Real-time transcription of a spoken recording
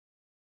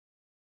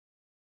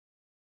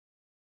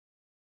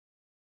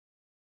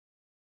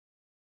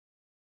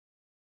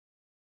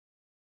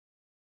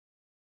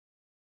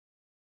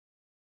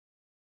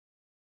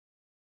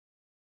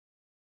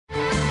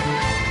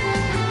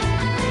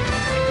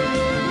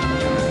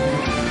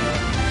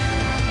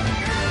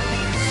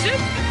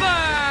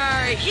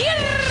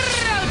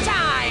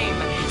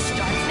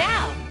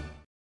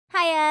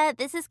Konnichiwa,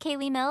 this is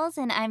Kaylee Mills,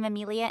 and I'm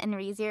Amelia in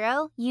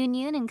ReZero,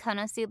 Yunyun in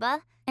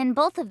Konosuba, and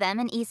both of them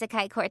in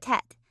Isekai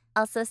Quartet.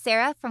 Also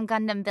Sarah from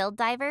Gundam Build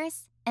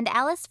Divers, and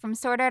Alice from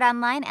Sword Art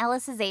Online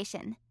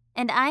Alicization.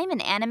 And I'm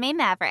an anime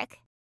maverick.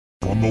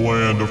 From the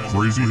land of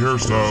crazy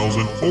hairstyles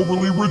and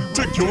overly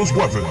ridiculous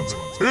weapons,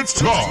 it's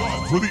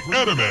time for the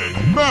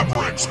Anime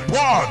Mavericks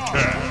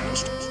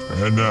podcast.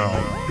 And now,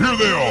 here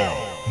they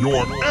are,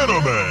 your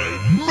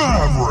Anime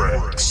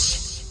Mavericks.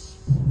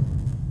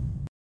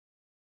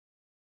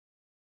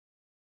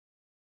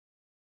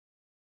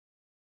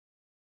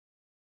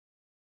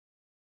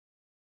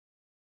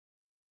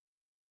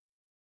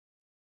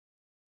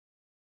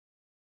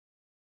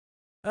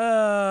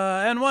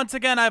 And once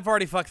again, I've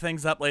already fucked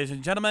things up, ladies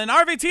and gentlemen.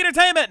 RVT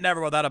Entertainment, never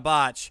without a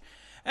botch.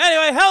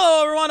 Anyway,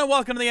 hello everyone, and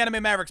welcome to the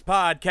Anime Mavericks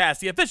podcast,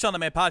 the official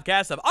anime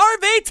podcast of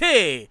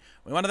RVT.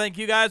 We want to thank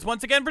you guys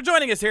once again for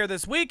joining us here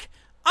this week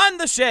on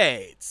The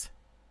Shades.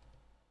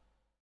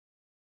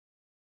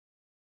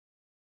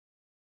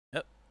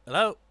 Oh,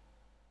 hello.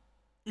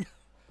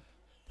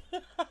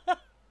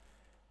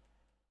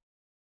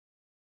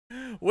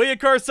 We, of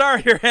course, are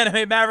your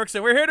Anime Mavericks,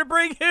 and we're here to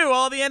bring you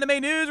all the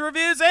anime news,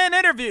 reviews, and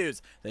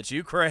interviews that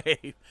you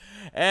crave.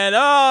 And,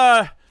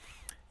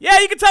 yeah,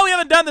 you can tell we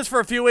haven't done this for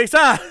a few weeks,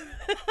 huh?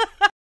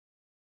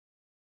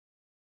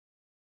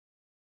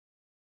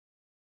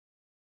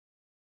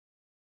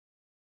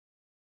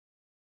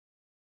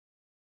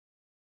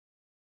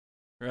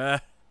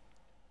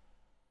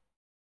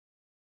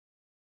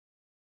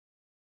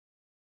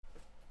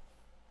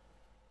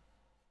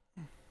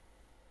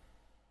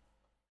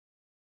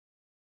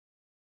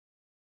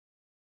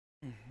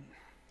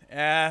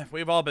 Yeah,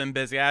 we've all been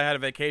busy. I had a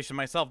vacation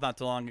myself not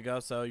too long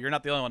ago, so you're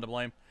not the only one to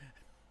blame.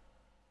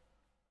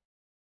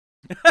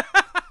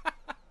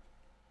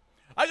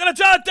 I gotta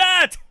jot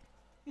that!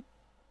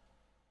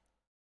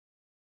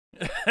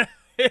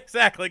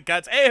 Exactly,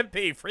 Guts.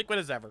 A&P,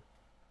 frequent as ever.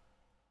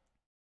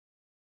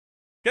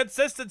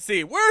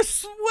 Consistency. We're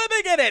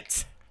swimming in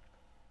it!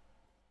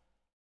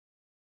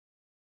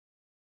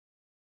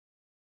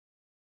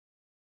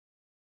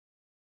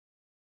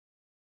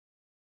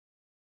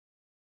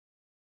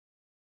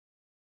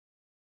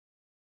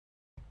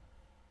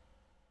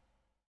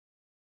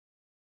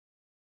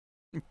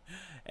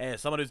 Hey,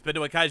 as someone who's been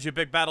to a Kaiju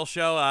Big Battle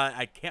show,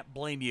 I can't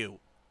blame you.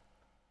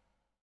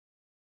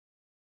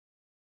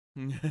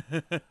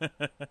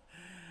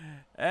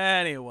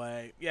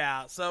 Anyway,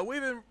 yeah, so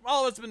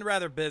all of us been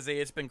rather busy.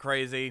 It's been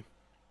crazy.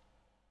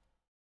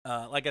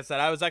 Like I said,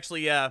 I was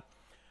actually,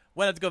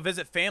 went to go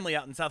visit family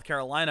out in South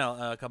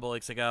Carolina a couple of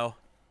weeks ago.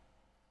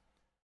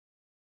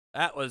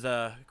 That was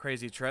a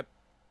crazy trip.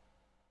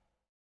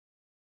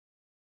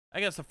 I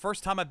guess the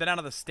first time I've been out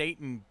of the state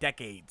in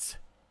decades.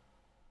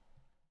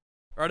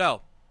 Or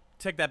no,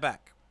 take that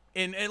back.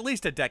 In at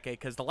least a decade,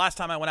 because the last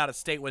time I went out of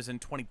state was in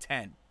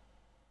 2010. And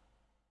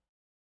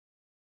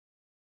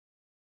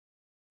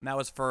that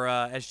was for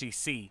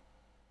SGC.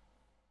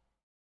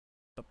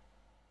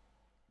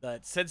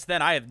 But since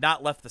then, I have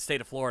not left the state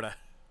of Florida.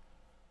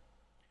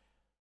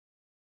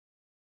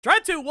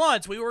 Tried to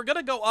once. We were going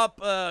to go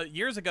up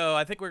years ago.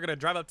 I think we were going to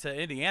drive up to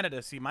Indiana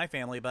to see my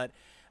family, but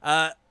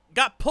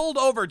got pulled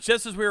over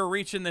just as we were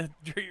reaching the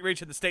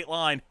state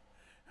line.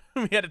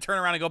 We had to turn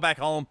around and go back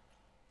home.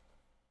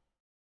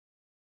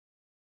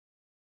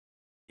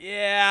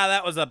 Yeah,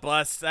 that was a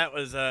bust. That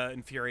was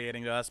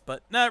infuriating to us,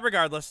 but no,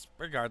 regardless.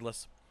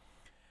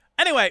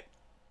 Anyway,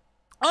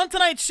 on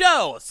tonight's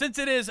show, since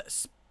it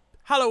is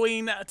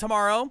Halloween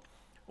tomorrow,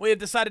 we have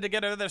decided to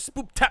get another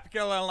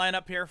spooptacular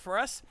lineup here for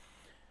us.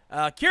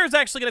 Kira's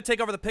actually going to take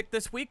over the pick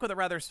this week with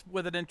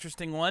an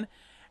interesting one,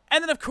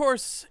 and then of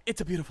course, it's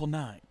a beautiful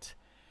night.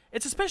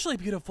 It's especially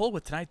beautiful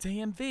with tonight's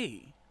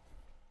AMV.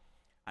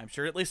 I'm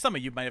sure at least some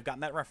of you might have gotten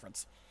that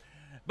reference.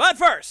 But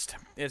first,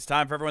 it's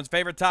time for everyone's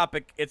favorite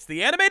topic. It's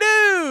the anime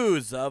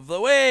news of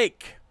the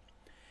week.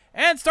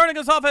 And starting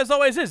us off, as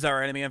always, is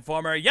our anime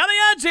informer,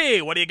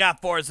 Yamayaji. What do you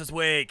got for us this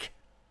week?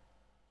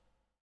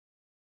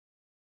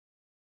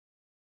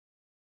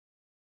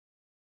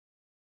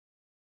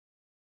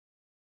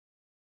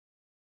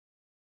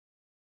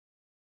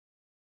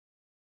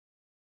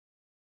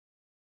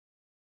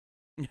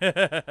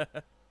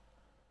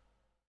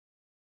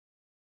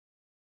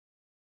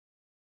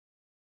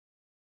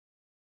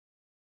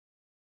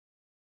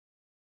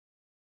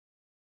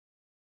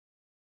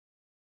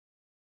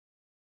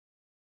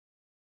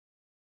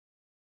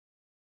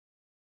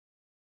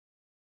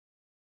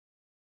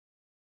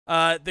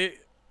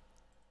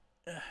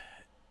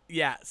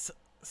 Yeah,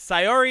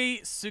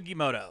 Sayori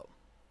Sugimoto.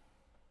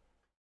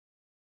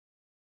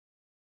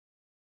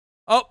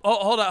 Oh,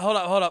 hold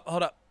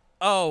up.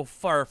 Oh,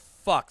 for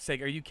fuck's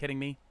sake, are you kidding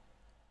me?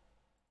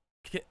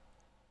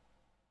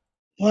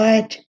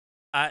 What?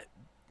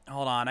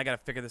 Hold on, I gotta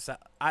figure this out.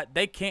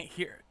 They can't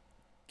hear.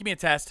 Give me a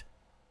test.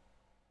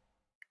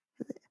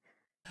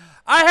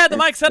 I had the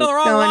mic set on the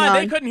wrong line.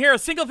 They couldn't hear a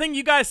single thing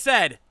you guys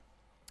said.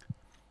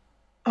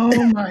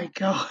 Oh my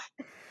god.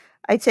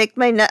 I take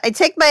my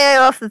eye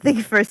off the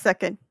thing for a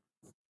second.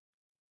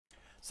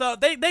 So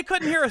they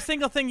couldn't hear a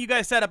single thing you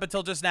guys said up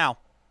until just now.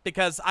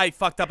 because I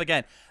fucked up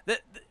again.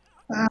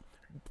 All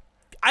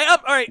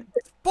right,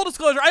 full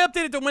disclosure, I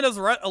updated to Windows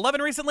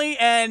 11 recently,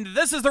 and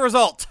this is the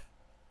result.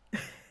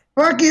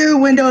 Fuck you,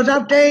 Windows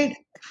Update.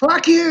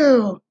 Fuck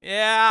you.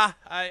 Yeah,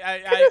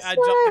 I jumped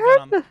the gun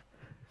on that.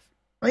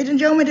 Ladies and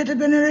gentlemen, this has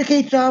been a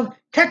case of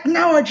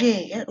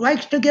technology. It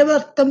likes to give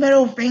us the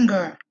middle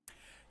finger.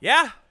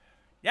 Yeah,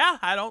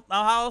 I don't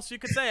know how else you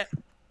could say it.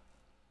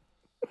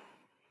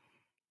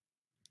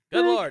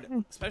 Good Lord,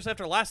 especially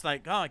after last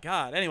night. Oh my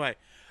God. Anyway,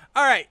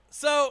 all right,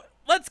 so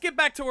let's get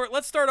back to work.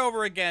 Let's start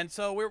over again.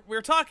 So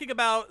we're talking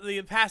about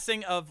the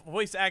passing of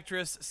voice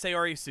actress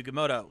Sayori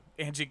Sugimoto.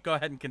 Angie, go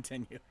ahead and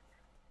continue.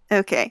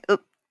 Okay.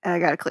 Oop, I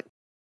gotta click.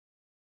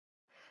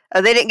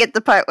 Oh, they didn't get the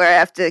part where I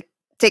have to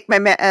take my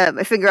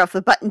my finger off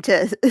the button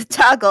to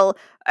toggle,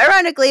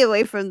 ironically,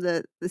 away from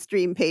the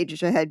stream page,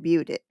 which I had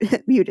muted,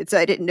 so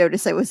I didn't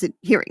notice I wasn't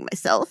hearing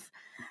myself.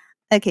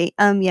 Okay.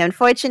 Yeah.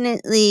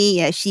 Unfortunately,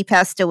 yeah, she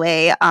passed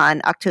away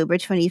on October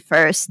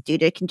 21st due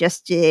to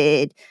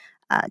congestive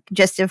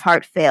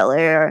heart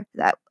failure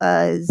that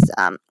was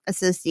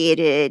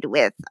associated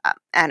with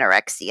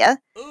anorexia.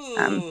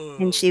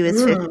 And she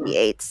was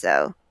 58.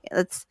 So yeah,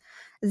 that's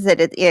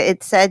it.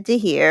 It's sad to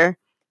hear.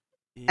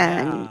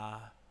 And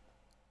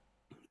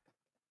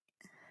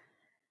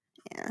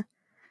yeah,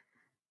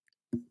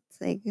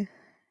 it's like,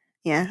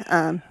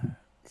 yeah,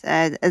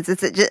 sad. It's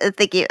just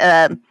thinking,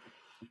 I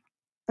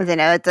don't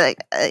know, it's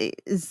like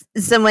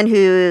someone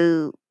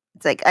who,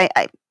 it's like,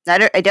 I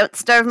don't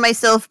starve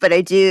myself, but I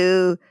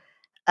do,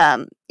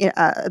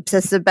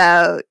 obsess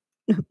about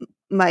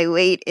my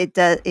weight. It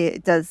does,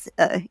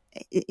 to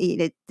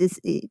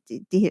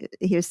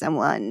hear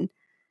someone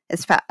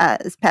has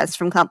passed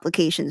from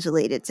complications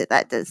related to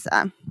that does,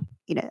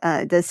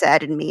 does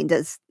sadden me and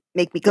does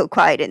make me go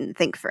quiet and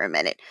think for a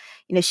minute.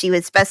 She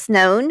was best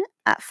known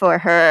for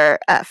her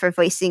for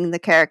voicing the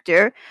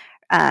character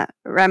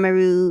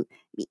Ramaru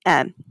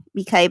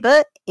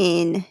Mikaiba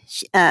in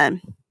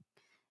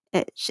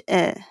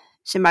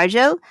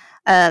Shimarjo,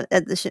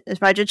 the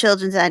Shimarjo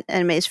Children's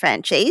Animes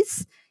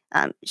franchise.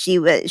 She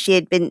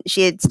had been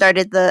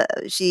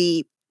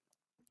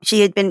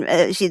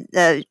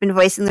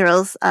voicing the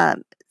roles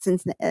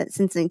since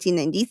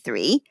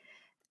 1993.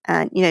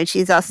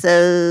 She's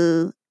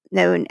also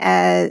known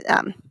as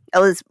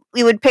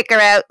we would pick her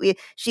out.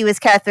 She was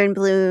Catherine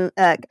Bloom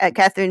in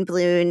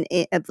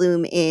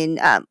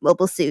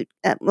Mobile Suit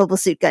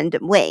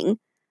Gundam Wing.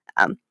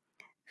 And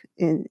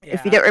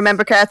if you don't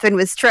remember, Catherine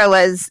was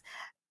Troa's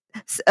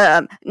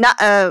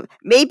not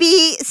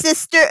maybe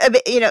sister,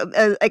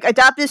 like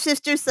adoptive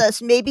sister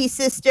 / maybe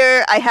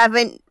sister. I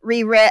haven't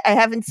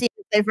seen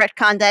if they've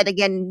retconned that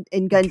again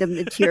in Gundam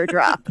the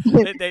Teardrop.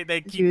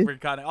 they keep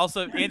retconning.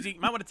 Also, Angie,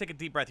 you might want to take a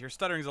deep breath. Your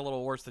stuttering's a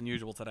little worse than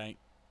usual tonight.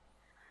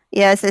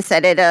 Yes, I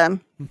said it.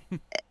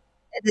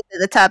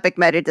 The topic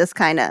matter does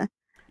kind of.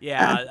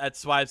 Yeah,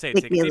 that's why I say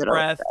take a deep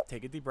breath.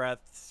 Take a deep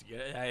breath.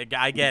 Yeah,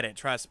 I get it.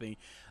 Trust me.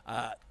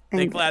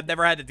 Thankfully, I've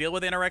never had to deal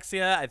with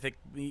anorexia. I think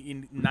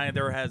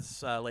neither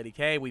has Lady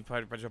K. We've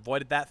pretty much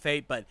avoided that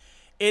fate, but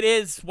it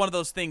is one of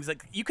those things.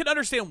 Like, you can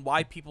understand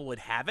why people would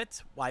have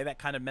it, why that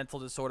kind of mental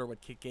disorder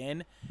would kick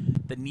in.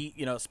 The need,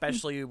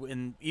 especially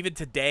even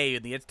today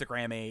in the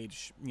Instagram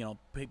age,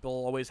 people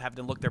always have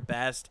to look their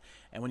best.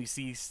 And when you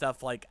see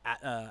stuff like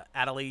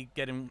Adelie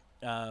getting,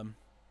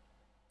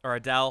 or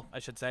Adele, I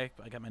should say,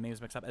 I got my names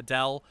mixed up,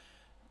 Adele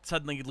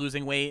suddenly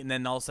losing weight, and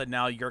then all of a sudden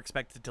now you're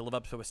expected to live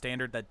up to a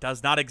standard that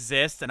does not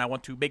exist. And I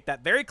want to make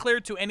that very clear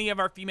to any of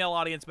our female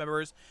audience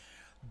members.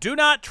 Do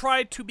not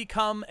try to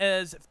become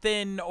as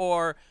thin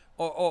or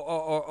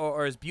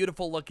as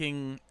beautiful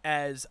looking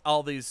as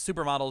all these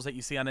supermodels that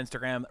you see on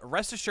Instagram.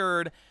 Rest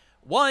assured,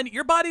 one,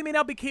 your body may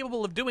not be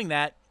capable of doing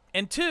that,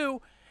 and two,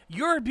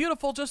 you're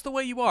beautiful just the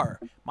way you are.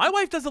 My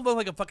wife doesn't look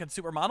like a fucking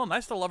supermodel, and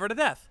I still love her to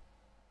death.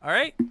 All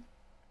right?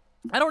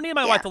 I don't need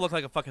my wife to look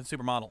like a fucking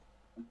supermodel.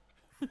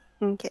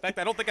 Okay. In fact,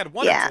 I don't think I'd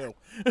want her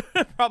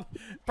to.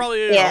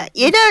 Probably. Yeah,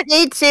 you don't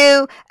need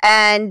to,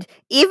 and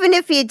even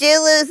if you do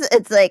lose,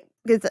 it's like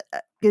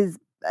because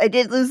I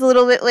did lose a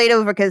little bit weight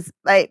over because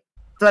I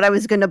thought I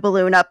was going to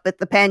balloon up with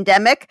the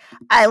pandemic.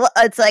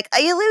 It's like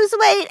you lose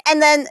weight,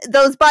 and then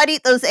those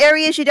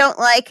areas you don't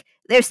like,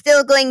 they're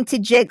still going to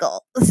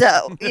jiggle.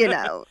 So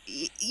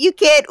you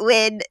can't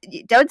win.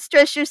 Don't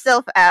stress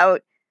yourself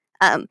out.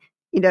 Do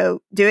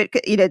it.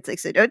 It's like,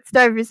 so don't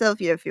starve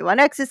yourself. If you want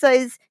to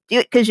exercise, do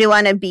it because you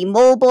want to be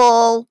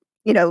mobile.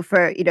 Do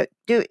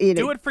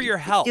it for your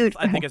health.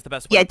 I think is the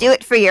best way. Yeah, do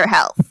it for your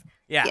health.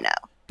 Yeah.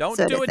 Don't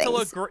do it to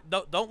look.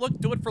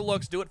 Do it for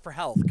looks. Do it for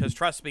health. Because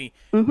trust me,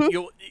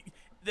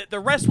 the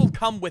rest will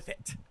come with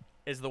it.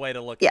 Is the way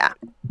to look. Yeah. At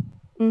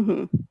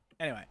it.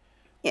 Anyway.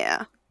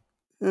 Yeah.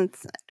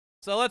 That's it.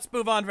 So let's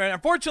move on.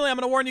 Unfortunately, I'm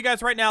going to warn you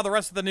guys right now, the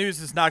rest of the news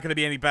is not going to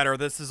be any better.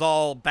 This is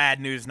all bad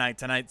news night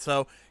tonight.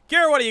 So,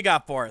 Kira, what do you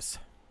got for us?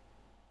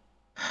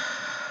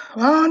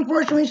 Well,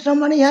 unfortunately,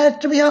 somebody has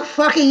to be a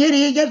fucking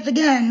idiot yet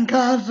again,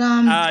 because,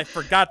 I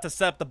forgot to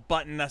set up the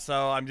button,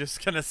 so I'm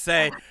just going to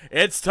say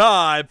it's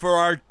time for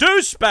our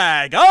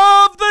douchebag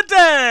of the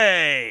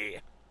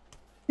day!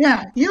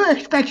 Yeah, you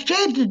expect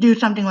Shades to do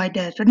something like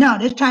this, but no,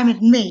 this time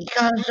it's me.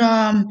 Because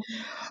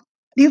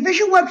the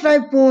official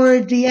website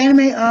for the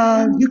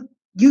anime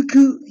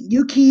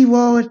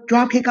Yukiwo's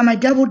Dropkick on My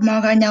Devil's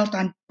manga announced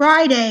on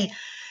Friday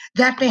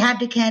that they had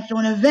to cancel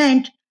an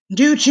event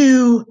due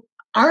to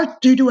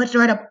a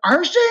threat of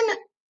arson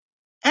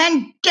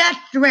and death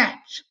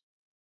threats.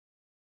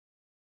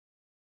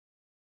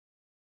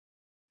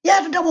 Yeah,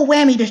 it's a double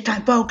whammy this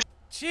time, folks.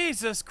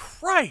 Jesus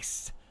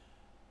Christ.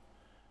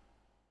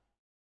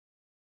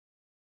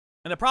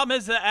 And the problem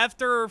is that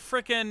after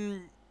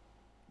frickin'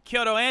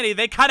 Kyoto Annie,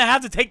 they kind of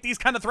have to take these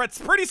kind of threats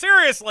pretty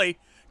seriously,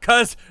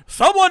 because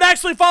someone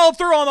actually followed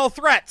through on those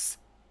threats.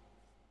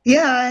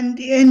 Yeah, and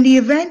the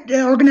event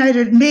the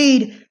organizers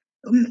made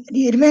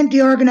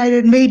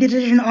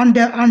decision on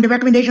the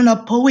recommendation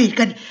of police,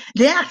 because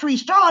they actually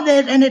saw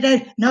this and they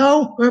said,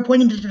 no, we're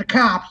pointing this to the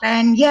cops.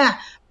 And yeah,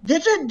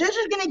 this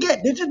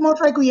is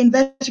most likely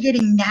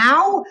investigating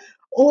now,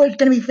 or it's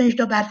gonna be finished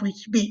up as we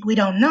speak. We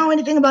don't know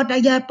anything about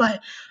that yet, but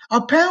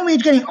apparently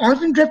it's getting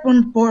arson threats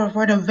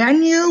for the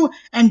venue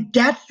and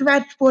death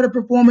threats for the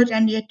performers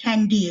and the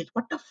attendees.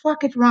 What the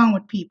fuck is wrong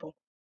with people?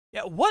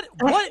 Yeah, what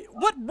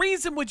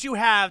reason would you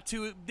have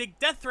to make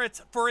death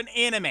threats for an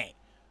anime?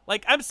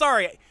 Like, I'm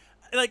sorry,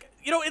 like,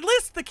 you know, at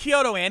least the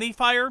Kyoto Annie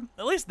fire,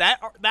 at least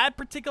that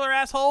particular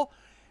asshole,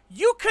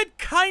 you could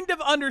kind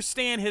of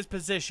understand his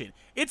position.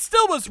 It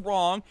still was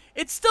wrong.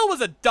 It still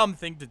was a dumb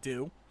thing to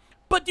do,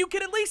 but you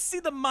could at least see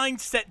the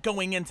mindset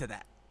going into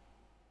that.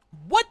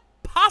 What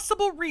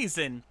possible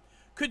reason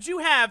could you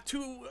have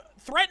to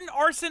threaten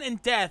arson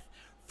and death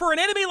for an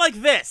enemy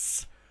like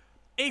this?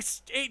 You're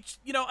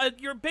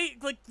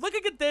like,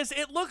 looking at this,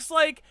 it looks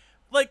like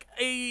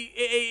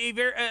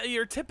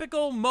your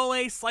typical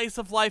moe slice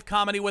of life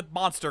comedy with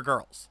monster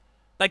girls.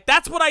 Like,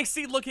 that's what I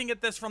see looking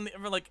at this from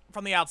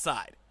the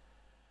outside.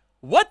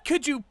 What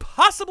could you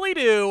possibly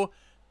do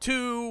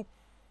to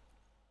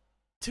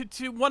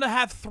want to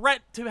have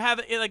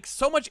like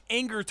so much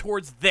anger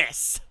towards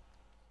this?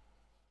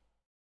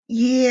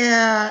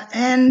 Yeah,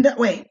 and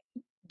wait,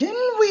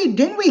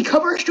 didn't we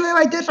cover a story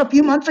like this a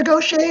few months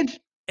ago, Shades?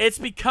 It's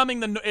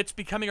becoming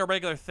a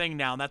regular thing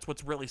now, and that's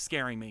what's really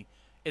scaring me.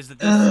 Is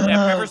that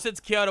ever since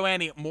Kyoto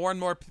Annie, more and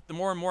more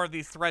of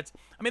these threats.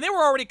 I mean, they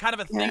were already kind of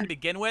a thing to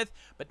begin with,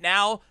 but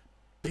now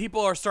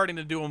people are starting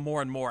to do them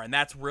more and more, and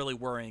that's really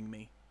worrying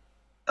me.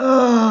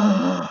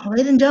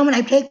 Ladies and gentlemen,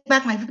 I take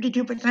back my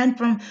 52%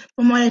 from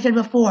what I said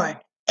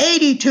before.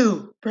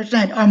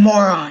 82% are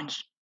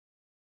morons.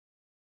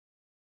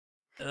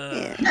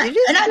 And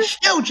that's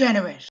still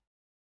generous.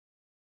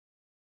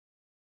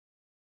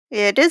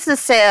 It is a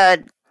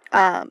sad,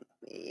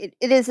 it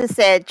is a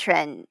sad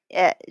trend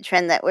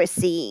that we're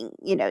seeing.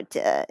 You know, it's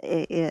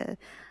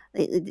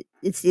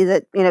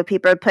that, you know,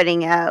 people are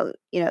putting out,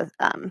 as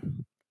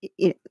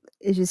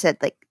you said,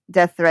 like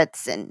death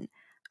threats and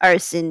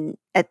arson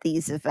at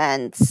these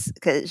events,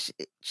 because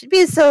it should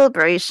be a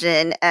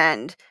celebration.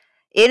 And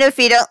even if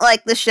you don't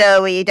like the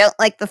show or you don't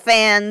like the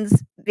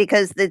fans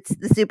because it's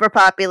the super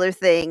popular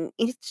thing,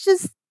 it's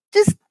just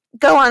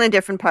go on a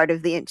different part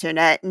of the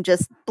internet and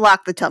just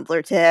block the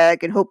Tumblr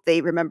tag and hope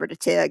they remember to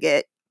tag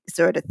it,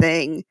 sort of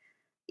thing,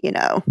 you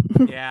know.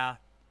 Yeah.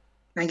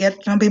 I guess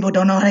some people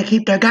don't know how to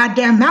keep their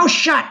goddamn mouth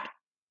shut.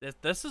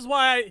 This is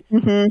why, you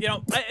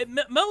know,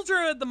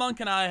 Mildred the Monk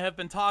and I have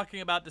been talking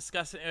about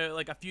discussing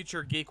like a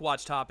future Geek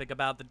Watch topic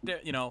about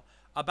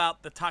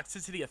about the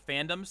toxicity of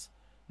fandoms.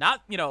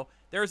 Not, you know,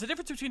 there is a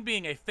difference between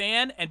being a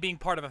fan and being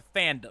part of a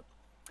fandom.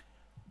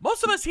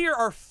 Most of us here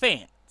are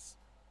fans.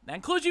 That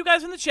includes you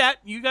guys in the chat.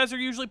 You guys are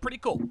usually pretty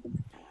cool.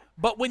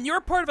 But when you're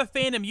part of a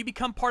fandom, you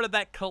become part of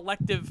that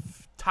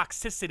collective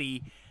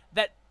toxicity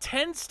that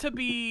tends to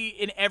be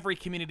in every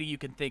community you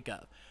can think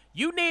of.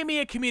 You name me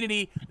a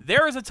community,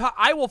 there is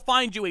I will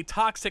find you a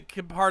toxic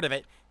part of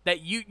it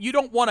that you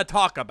don't want to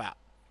talk about.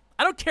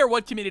 I don't care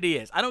what community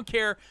it is. I don't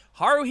care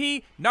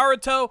Haruhi,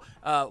 Naruto,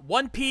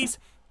 One Piece.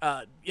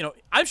 You know,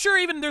 I'm sure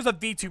even there's a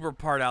VTuber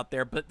part out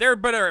there, but they're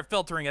better at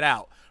filtering it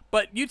out.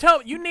 But you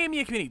name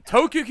me a community.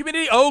 Tokyo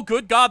community. Oh,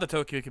 good God, the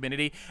Tokyo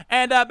community.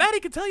 And Maddie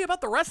can tell you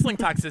about the wrestling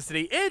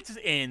toxicity. It's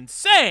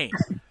insane.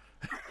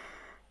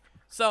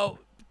 So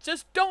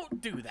just don't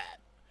do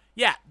that.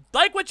 Yeah,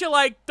 like what you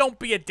like. Don't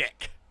be a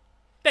dick.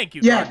 Thank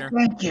you, Gardner.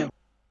 Thank you.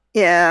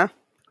 Yeah,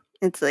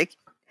 it's like,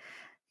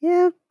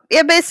 yeah,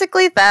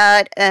 basically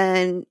that,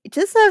 and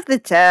just have the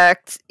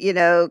tact, you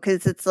know,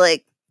 because it's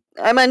like,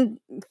 I'm on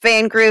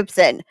fan groups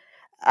and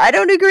I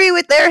don't agree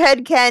with their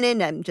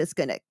headcanon. I'm just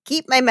gonna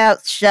keep my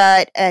mouth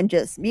shut and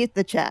just mute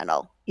the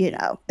channel, you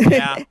know,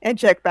 and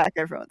check back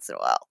every once in a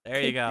while.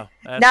 There you go.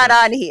 Not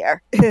on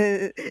here.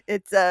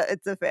 It's a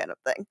fandom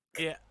thing.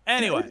 Yeah.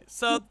 Anyway,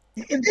 so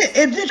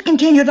if this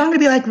continues, I'm gonna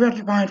be like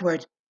Richard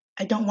Farnsworth.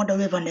 I don't want to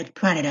live on this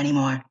planet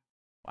anymore.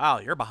 Wow,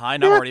 you're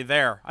behind. I'm already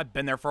there. I've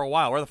been there for a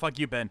while. Where the fuck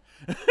you been?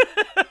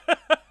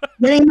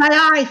 Getting my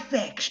eye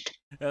fixed.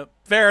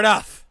 Fair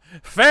enough.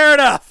 Fair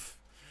enough.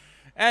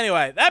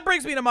 Anyway, that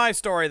brings me to my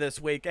story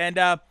this week. And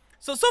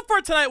so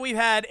far tonight we've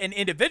had an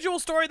individual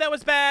story that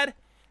was bad,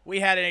 We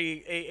had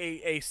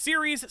a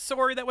series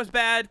story that was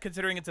bad,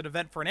 considering it's an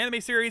event for an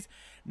anime series.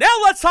 Now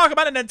let's talk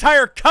about an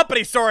entire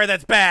company story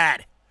that's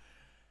bad.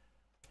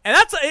 And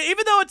that's,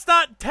 even though it's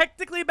not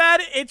technically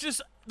bad, it's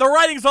just, the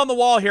writing's on the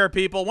wall here,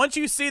 people. Once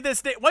you see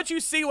this, once you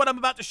see what I'm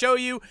about to show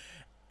you,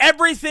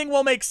 everything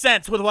will make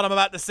sense with what I'm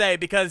about to say,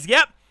 because,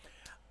 yep,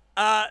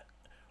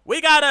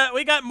 we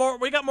got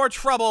more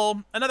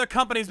trouble. Another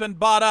company's been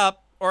bought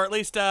up, or at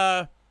least,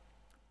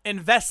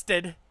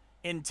 invested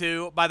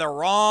into by the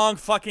wrong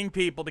fucking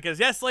people. Because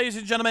yes, ladies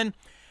and gentlemen,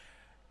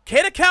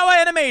 Kadokawa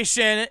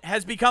Animation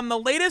has become the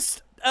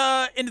latest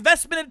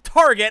investment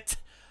target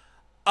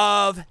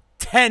of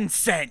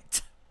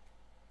Tencent.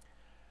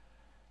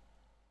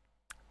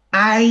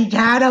 I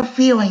had a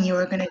feeling you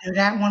were going to do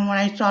that one when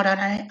I saw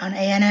that on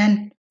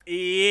ANN.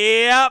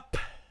 Yep.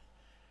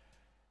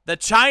 The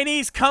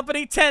Chinese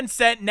company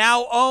Tencent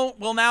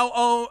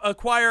will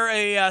acquire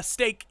a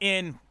stake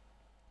in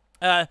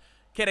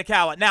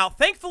Kadokawa. Now,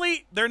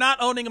 thankfully, they're not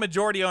owning a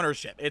majority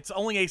ownership. It's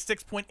only a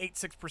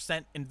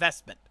 6.86%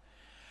 investment.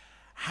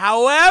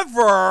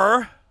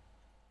 However,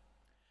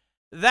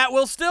 that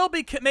will still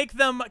make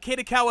them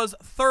Kadokawa's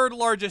third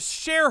largest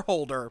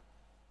shareholder.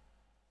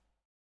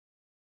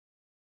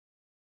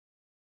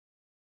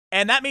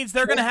 And that means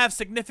they're going to have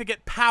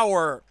significant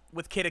power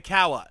with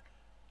Kadokawa.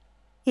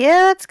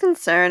 Yeah, it's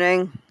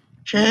concerning.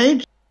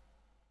 Jade?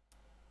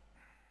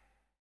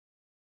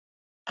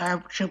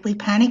 Should we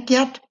panic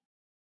yet?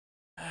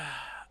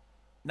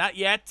 Not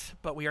yet,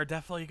 but we are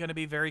definitely going to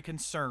be very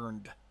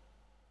concerned.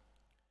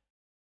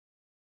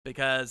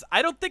 Because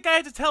I don't think I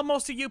had to tell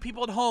most of you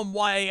people at home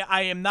why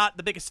I am not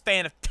the biggest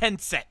fan of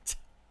Tencent.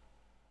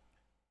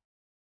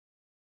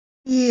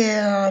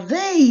 Yeah,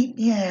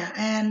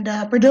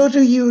 and for those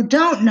of you who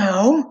don't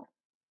know,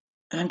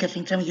 and I'm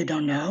guessing some of you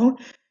don't know,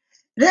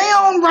 they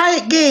own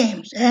Riot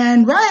Games,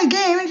 and Riot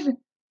Games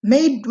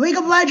made League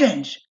of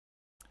Legends.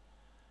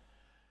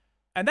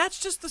 And that's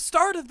just the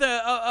start of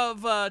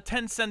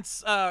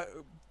Tencent's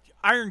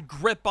iron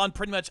grip on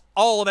pretty much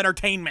all of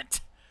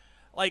entertainment.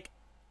 Like,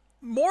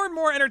 more and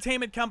more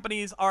entertainment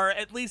companies are,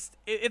 at least,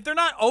 if they're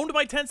not owned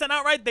by Tencent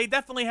outright,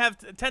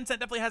 Tencent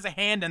definitely has a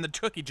hand in the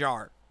cookie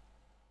jar.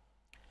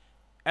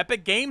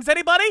 Epic Games,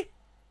 anybody?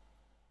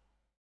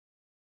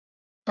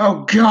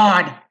 Oh,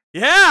 God.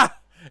 Yeah,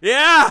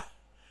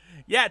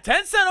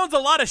 Tencent owns a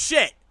lot of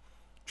shit.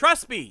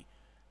 Trust me.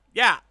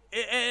 Yeah,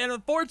 and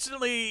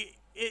unfortunately,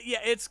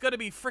 it's going to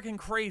be freaking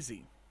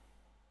crazy.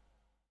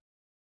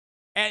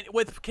 And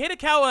with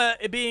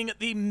Kadokawa being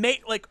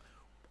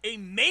a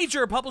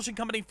major publishing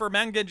company for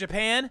manga in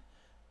Japan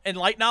and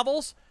light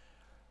novels,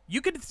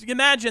 you can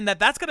imagine that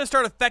that's going to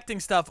start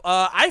affecting stuff.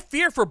 I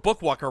fear for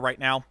Bookwalker right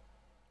now.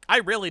 I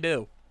really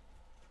do.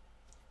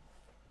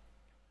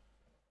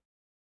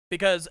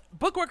 Because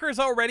Bookwalker is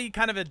already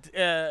kind of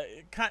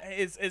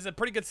is a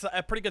pretty good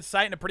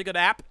site and a pretty good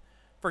app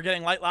for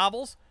getting light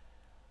novels.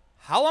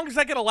 How long is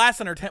that going to last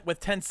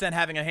with Tencent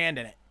having a hand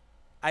in it?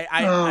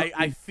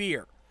 I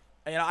fear.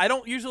 You know, I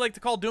don't usually like to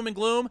call doom and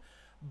gloom,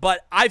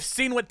 but I've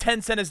seen what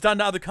Tencent has done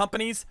to other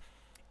companies.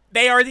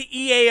 They are the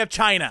EA of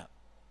China.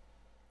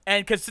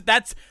 And because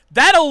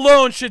that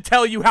alone should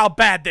tell you how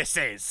bad this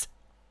is.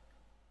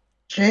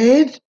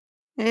 Jade?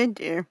 Oh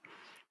dear.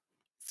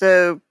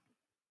 So,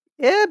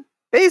 yeah,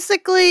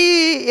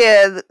 basically,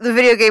 yeah, the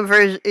video game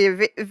version,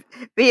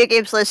 video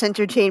game /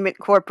 entertainment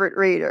corporate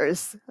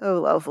readers. Oh,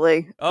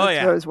 lovely. Oh, that's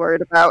yeah. what I was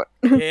worried about.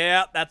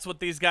 Yeah, that's what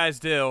these guys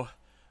do.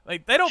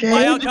 Like, they don't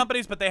buy out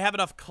companies, but they have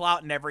enough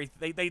clout and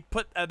everything. They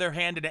put their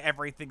hand into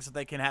everything so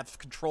they can have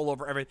control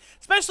over everything.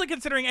 Especially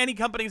considering any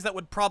companies that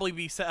would probably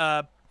be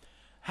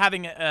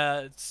having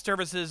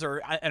services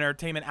or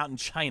entertainment out in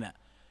China.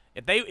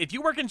 If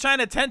you work in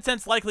China,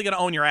 Tencent's likely going to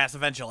own your ass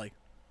eventually.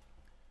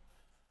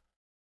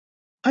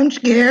 I'm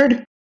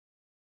scared.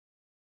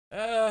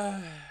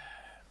 Not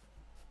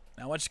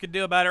much you can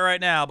do about it right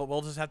now, but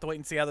we'll just have to wait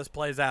and see how this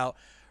plays out.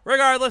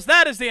 Regardless,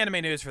 that is the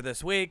anime news for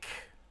this week.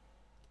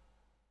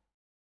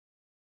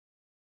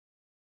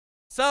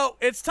 So,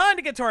 it's time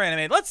to get to our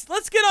anime. Let's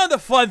get on to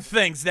fun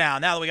things now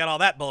that we got all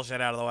that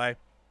bullshit out of the way.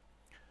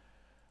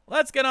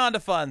 Let's get on to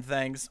fun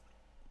things.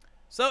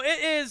 So,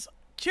 it is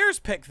Kier's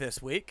pick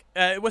this week.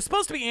 It was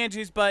supposed to be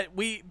Angie's, but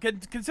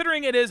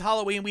considering it is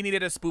Halloween, we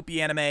needed a spoopy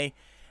anime.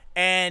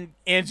 And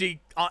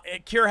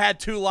Kier had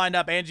 2 lined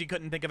up. Angie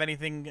couldn't think of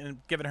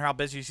anything, given her how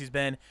busy she's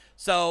been.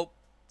 So,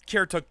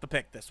 Kier took the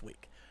pick this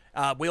week.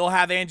 We'll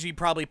have Angie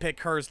probably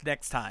pick hers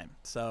next time.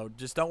 So,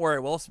 just don't worry.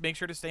 We'll make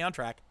sure to stay on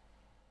track.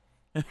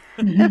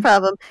 No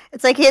problem.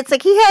 It's like he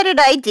had an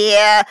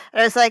idea,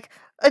 and I was like,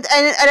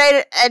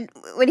 and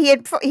when he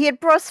had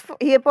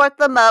brought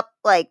them up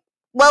like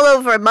well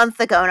over a month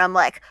ago, and I'm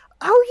like,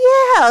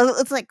 oh yeah,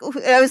 it's like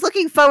I was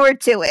looking forward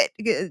to it,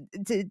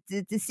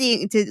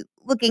 to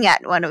looking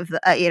at one of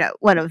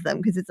them,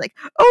 because it's like,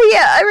 oh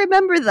yeah, I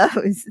remember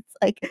those. It's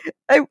like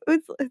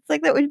it's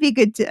like that would be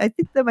good to. I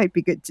think that might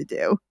be good to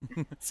do.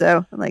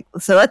 So I'm like,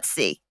 so let's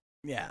see.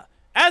 Yeah.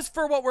 As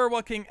for what we're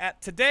looking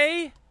at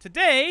today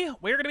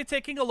we're going to be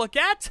taking a look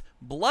at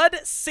Blood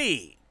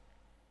Sea.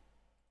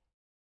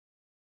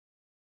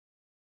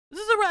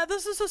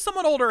 This is a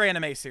somewhat older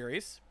anime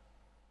series.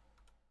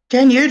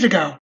 10 years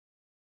ago.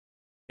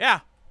 Yeah,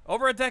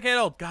 over a decade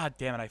old. God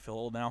damn it, I feel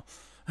old now.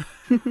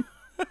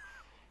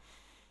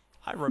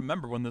 I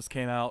remember when this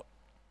came out,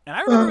 and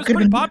I remember it was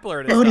pretty popular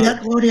at its time.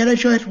 The other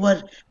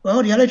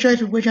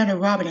choice was Witch Hunter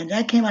Robin, and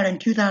that came out in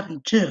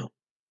 2002.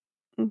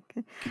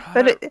 Okay. God,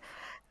 But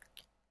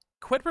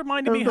quit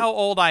reminding me how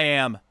old I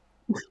am.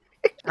 All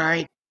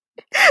right.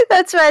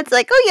 that's why it's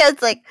like, oh yeah,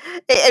 it's like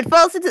it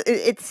falls into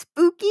it's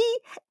spooky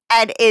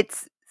and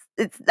it's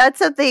not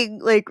something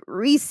like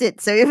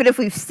recent. So even if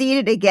we've seen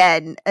it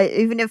again,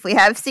 even if we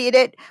have seen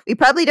it, we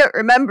probably don't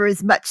remember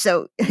as much.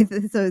 So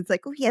so it's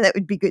like, oh yeah, that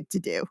would be good to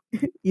do.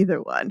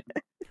 Either one.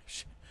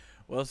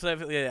 Well, so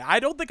I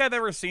don't think I've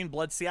ever seen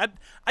Blood Sea.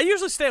 I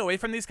usually stay away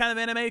from these kind of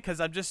anime because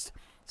I'm just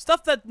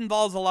stuff that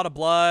involves a lot of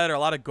blood or a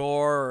lot of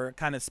gore or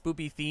kind of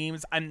spoopy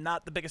themes. I'm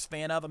not the biggest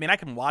fan of. I mean, I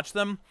can watch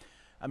them.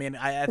 I mean,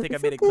 I think I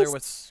made it clear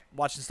with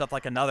watching stuff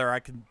like Another. I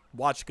can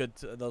watch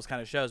those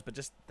kind of shows, but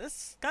just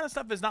this kind of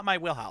stuff is not my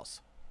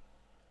wheelhouse.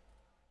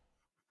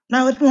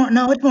 No, it's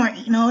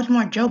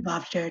more Joe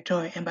Bob's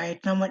territory, and by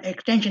somewhat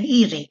extension,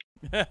 easy.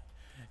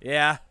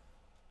 Yeah.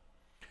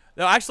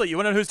 No, actually, you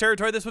want to know whose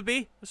territory this would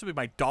be? This would be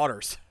my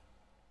daughter's.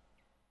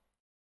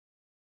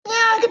 Yeah,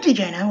 I can see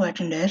Jana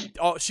watching this.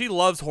 Oh, she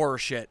loves horror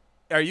shit.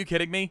 Are you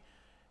kidding me?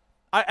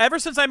 Ever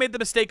since I made the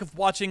mistake of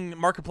watching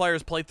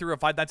Markiplier's playthrough of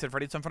Five Nights at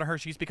Freddy's in front of her,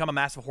 she's become a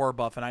massive horror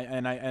buff,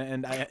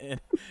 and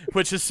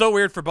which is so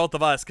weird for both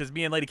of us because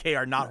me and Lady K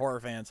are not horror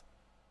fans.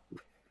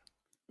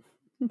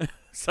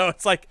 So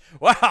it's like,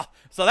 wow.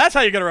 So that's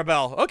how you're gonna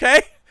rebel.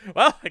 Okay.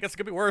 Well, I guess it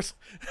could be worse.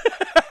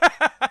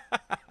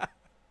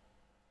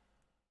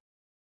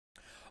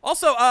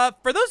 Also,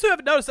 for those who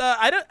haven't noticed,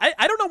 I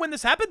don't know when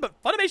this happened, but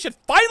Funimation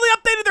finally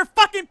updated their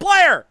fucking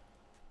player.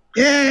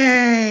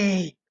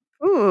 Yay!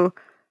 Ooh.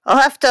 I'll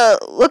have to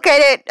look at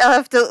it. I'll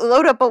have to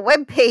load up a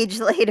web page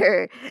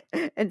later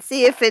and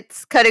see if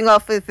it's cutting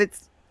off, if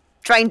it's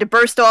trying to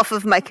burst off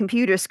of my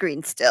computer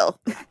screen still.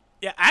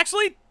 Yeah,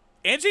 actually,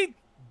 Angie,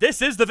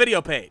 this is the video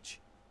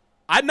page.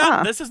 I'm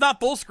not. This is not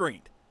full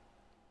screened.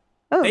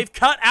 Oh. They've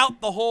cut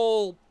out the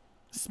whole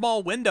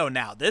small window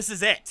now. This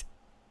is it.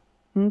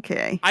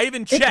 Okay. I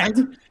even checked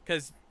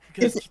because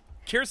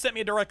Kira sent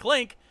me a direct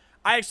link.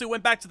 I actually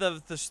went back to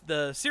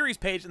the series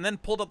page and then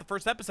pulled up the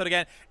first episode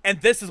again,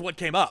 and this is what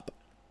came up.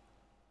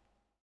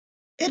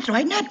 It's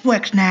like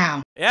Netflix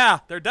now. Yeah,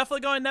 they're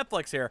definitely going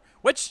Netflix here.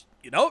 Which,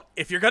 you know,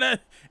 if you're gonna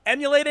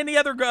emulate any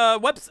other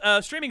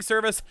streaming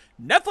service,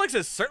 Netflix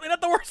is certainly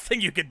not the worst thing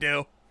you could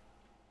do.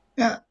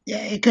 Yeah,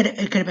 it could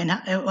have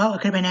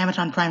been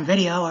Amazon Prime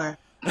Video or.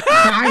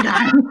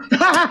 I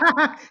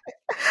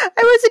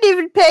wasn't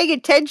even paying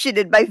attention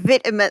in my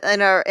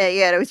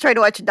I was trying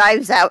to watch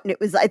Knives Out, and it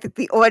was, I think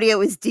the audio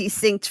was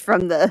desynced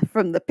from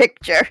the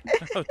picture.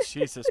 Oh,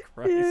 Jesus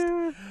Christ.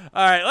 Yeah.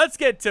 All right, let's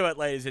get to it,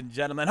 ladies and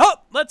gentlemen.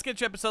 Let's get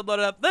your episode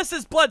loaded up. This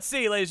is Blood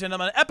Sea, ladies and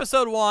gentlemen,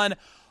 episode 1,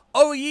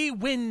 O Ye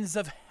Winds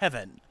of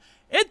Heaven.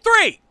 In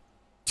 3,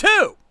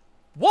 2,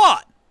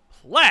 1,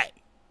 play.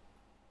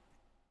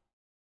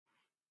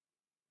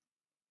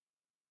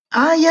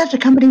 Yes, a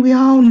company we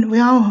all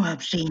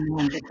have seen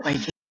once or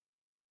twice.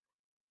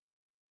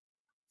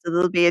 So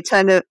there'll be a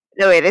ton of.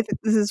 No, wait, I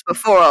think this is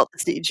before all the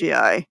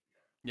CGI.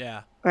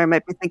 Yeah. Or I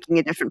might be thinking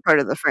a different part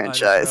of the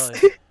franchise.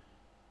 Really...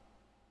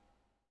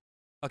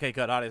 Okay,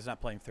 good. Audio's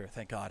not playing through.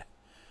 Thank God.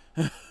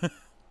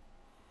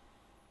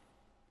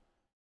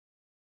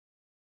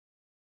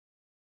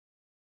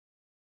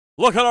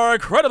 Look at our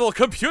incredible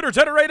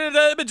computer-generated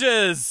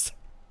images.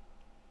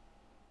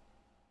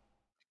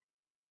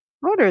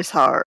 Motor's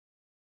hard.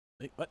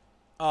 Wait, what?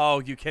 Oh,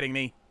 you kidding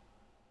me?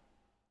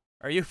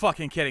 Are you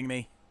fucking kidding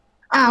me?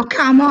 Oh,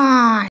 come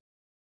on.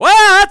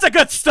 Well, that's a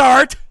good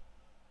start.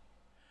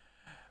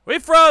 We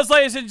froze,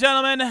 ladies and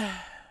gentlemen.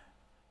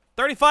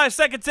 35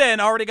 seconds in,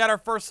 already got our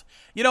first.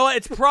 You know what?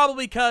 It's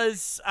probably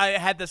because I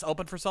had this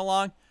open for so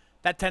long.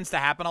 That tends to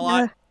happen a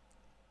lot.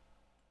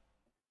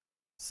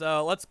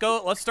 So let's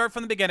go. Let's start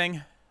from the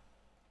beginning.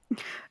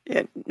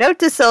 Yeah, note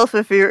to self: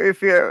 if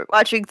you're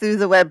watching through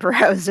the web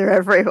browser,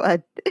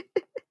 everyone.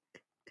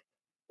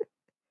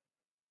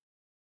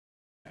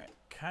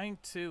 I'm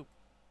gonna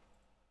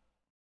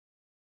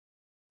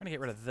get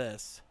rid of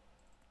this.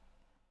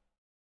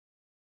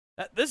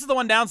 This is the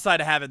one downside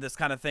of having this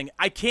kind of thing.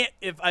 I can't,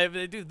 if I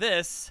do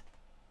this,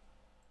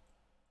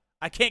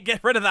 I can't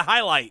get rid of the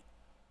highlight.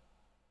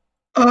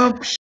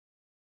 Oops.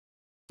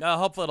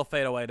 Hopefully it'll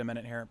fade away in a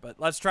minute here, but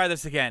let's try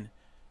this again.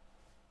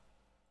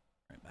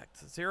 Right back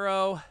to 0.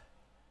 All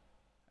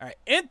right,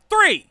 in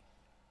 3,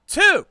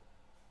 2,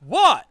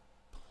 1,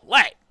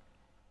 play.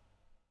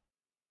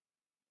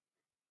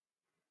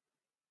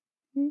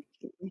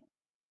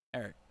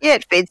 Yeah,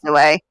 it fades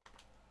away.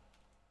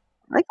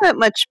 I like that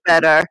much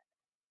better.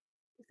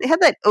 They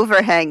had that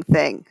overhang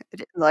thing. I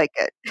didn't like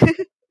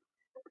it.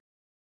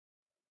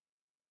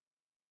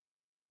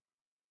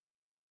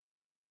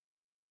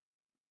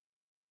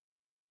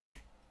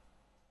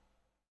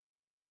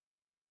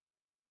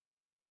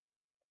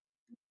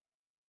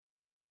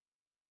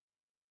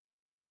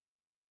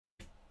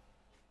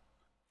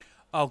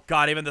 Oh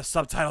god, even the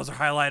subtitles are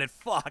highlighted.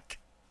 Fuck.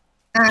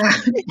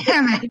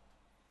 Damn it.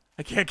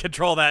 I can't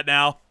control that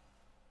now.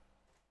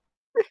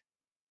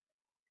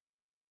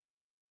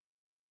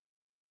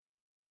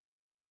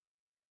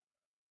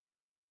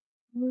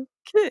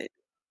 Okay.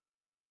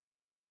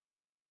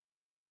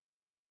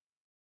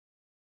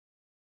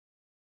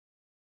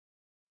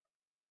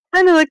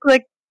 Kind of look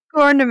like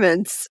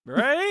ornaments.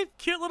 Right?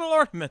 Cute little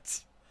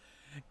ornaments.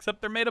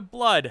 Except they're made of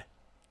blood.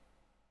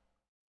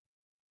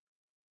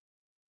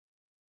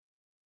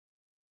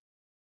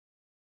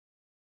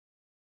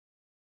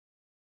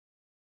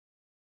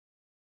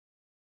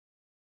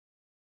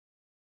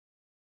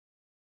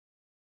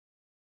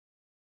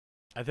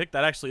 I think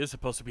that actually is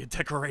supposed to be a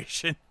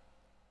decoration.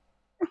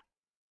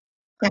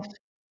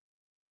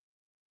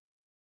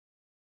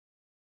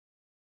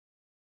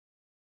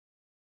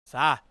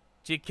 Sa,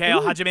 GK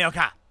o hajime o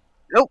ka.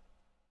 Nope.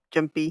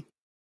 Jumpy.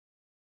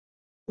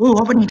 Ooh,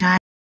 opening time.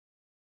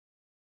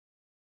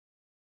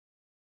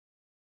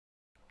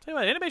 Tell you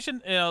what,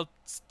 animation,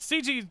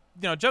 CG,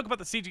 joke about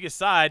the CG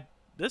aside,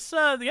 this,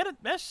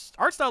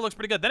 art style looks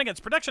pretty good. Then again, it's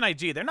Production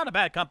IG. They're not a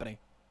bad company.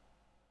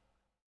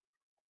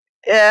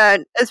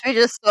 And as we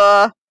just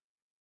saw,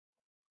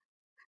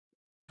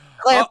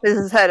 Clamp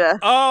has had a.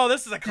 Oh,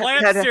 this is a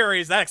Clamp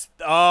series. I've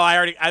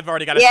already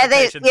got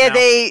expectations they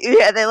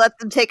now. they let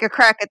them take a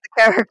crack at the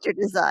character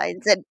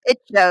designs, and it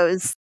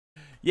shows.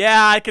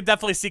 Yeah, I could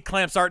definitely see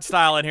Clamp's art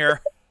style in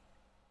here.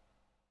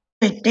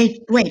 They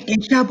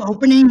stop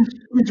opening?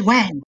 Since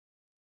when?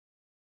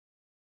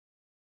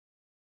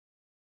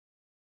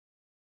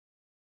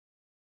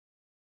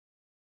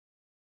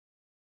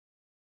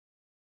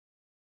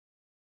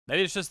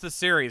 Maybe it's just the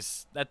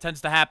series. That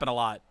tends to happen a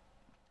lot.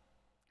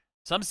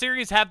 Some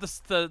series have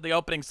the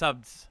opening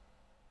subs.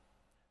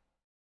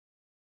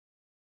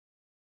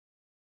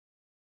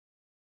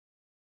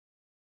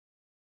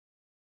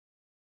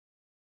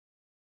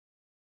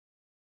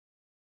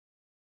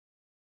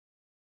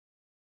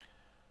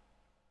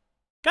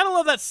 Gotta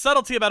love that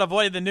subtlety about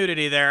avoiding the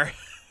nudity there.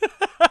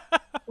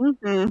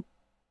 Mm-hmm.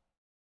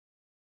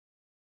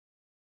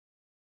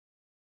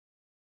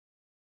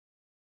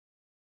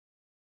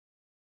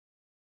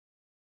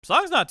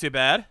 Song's not too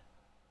bad.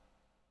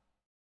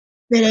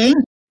 Fitting.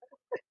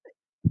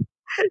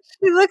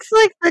 She looks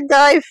like the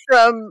guy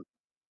from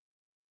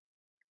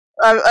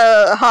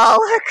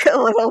Holic a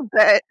little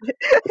bit.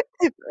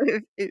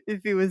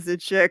 if he was a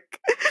chick.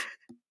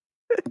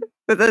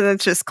 But then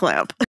it's just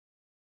Clamp.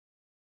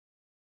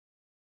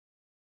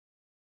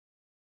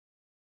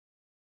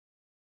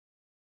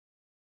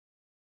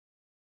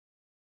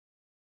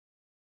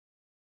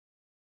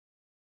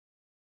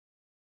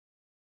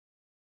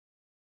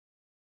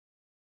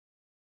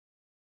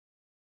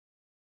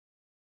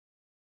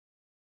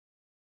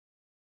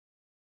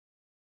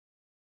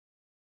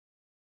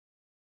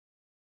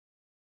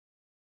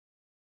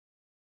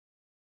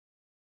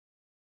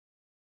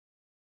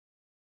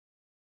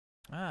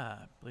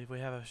 I believe we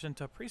have a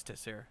Shinto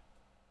priestess here.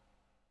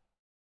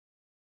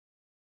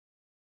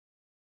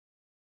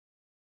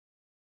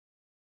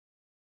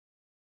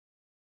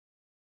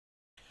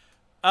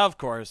 Of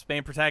course,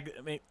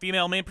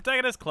 female main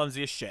protagonist,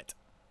 clumsy as shit.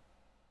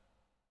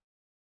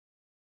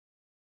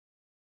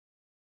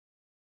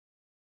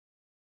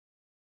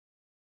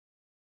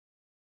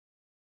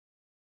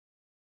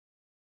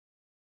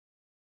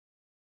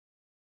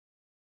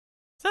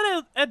 Is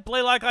that Ed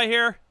Blaylock I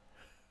hear?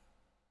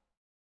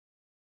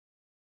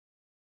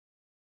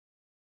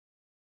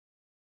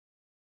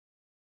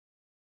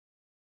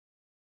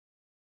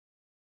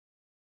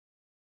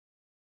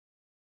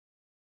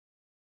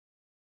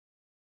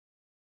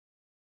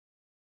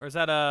 Or is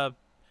that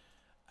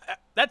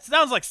that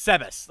sounds like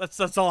Sebas.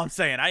 That's all I'm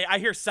saying. I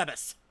hear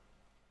Sebas.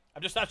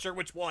 I'm just not sure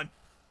which one.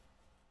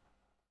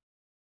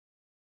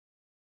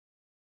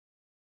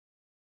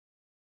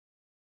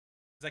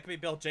 That could be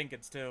Bill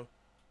Jenkins too.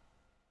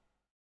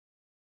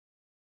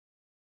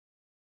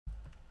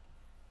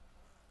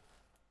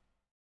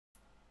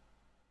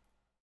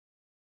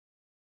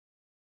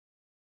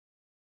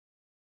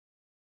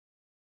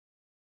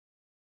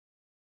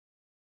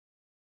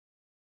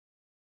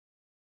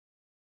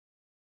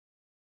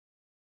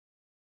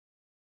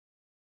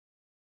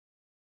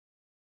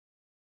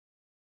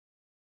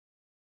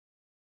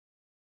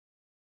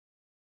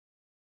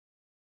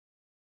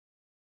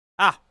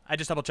 Ah, I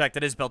just double checked.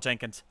 It is Bill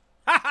Jenkins.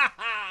 Ha ha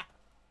ha!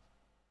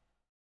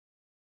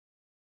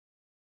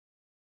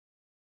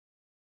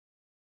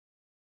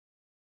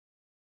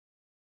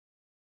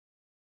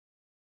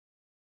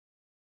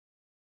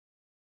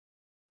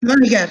 Let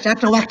me guess,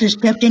 that's Alexis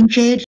Tipton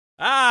shades?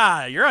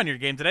 Ah, you're on your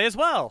game today as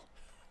well.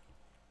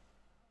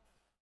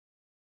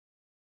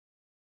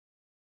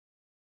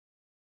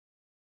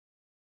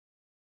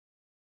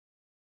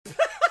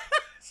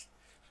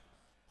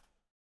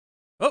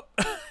 Oh,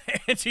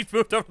 and she's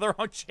moved over the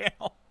wrong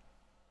channel.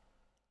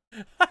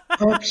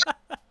 Oops.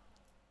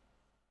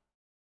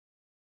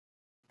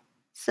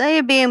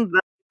 Say being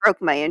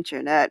broke my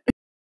internet.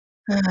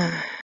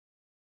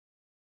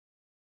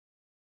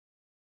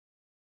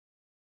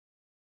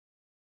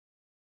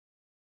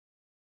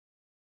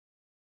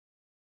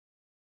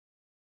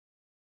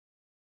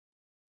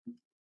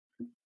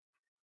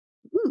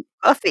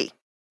 Buffy.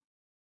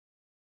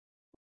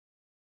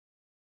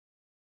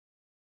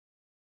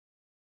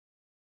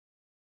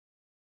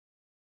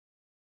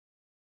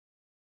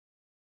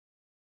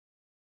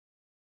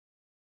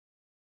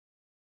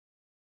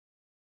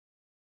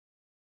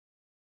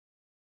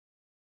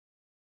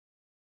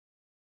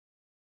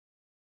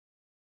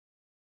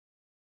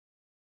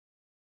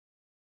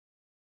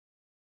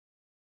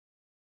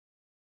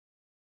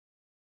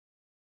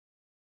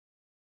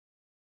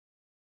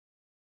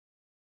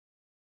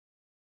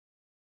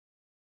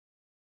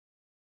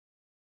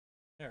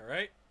 All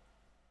right.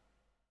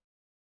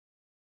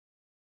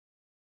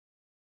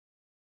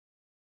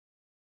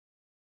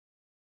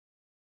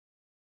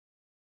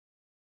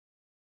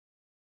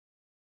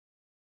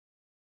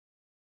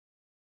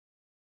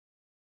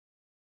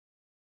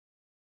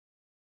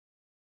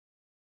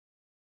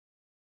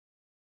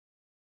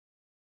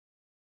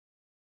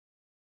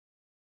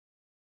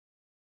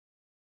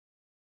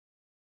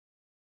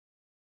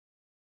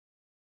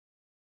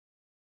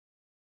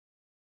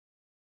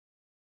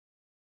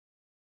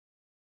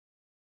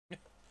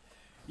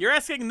 You're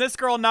asking this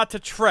girl not to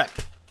trip.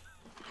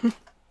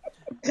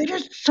 There's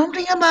just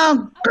something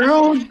about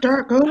girls with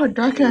dark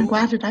hair and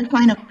glasses I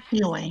find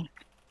appealing.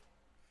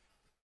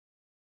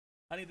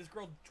 Honey, this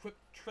girl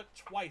tripped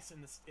twice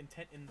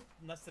in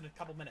less than a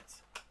couple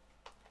minutes.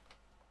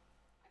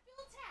 I feel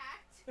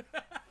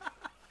attacked.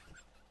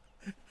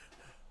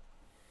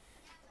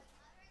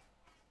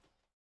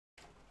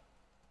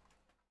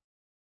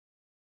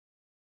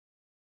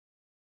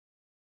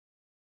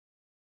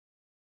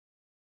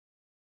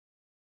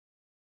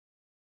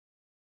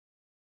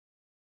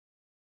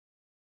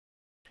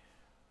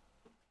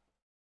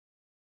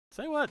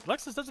 Say what,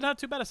 Lexus doesn't have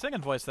too bad a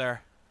singing voice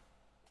there.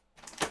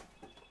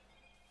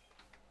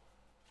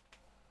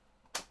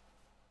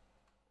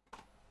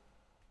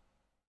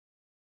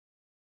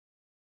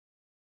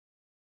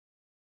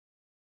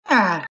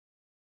 Yeah.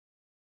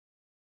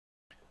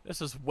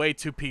 This is way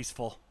too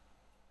peaceful.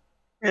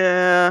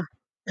 Yeah.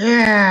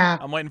 Yeah.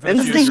 I'm waiting for And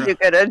the the shoe shoe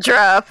gonna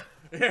drop.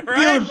 Right?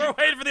 We're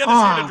waiting for the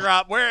other shoe to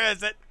drop. Where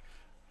is it?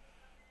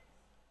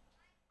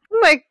 Oh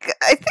my god,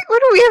 I think,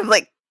 what do we have,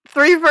 like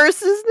 3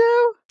 verses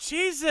now?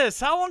 Jesus,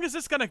 how long is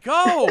this gonna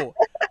go?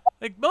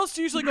 Like, most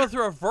usually go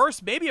through a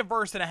verse, maybe a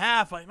verse and a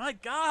half. Like, my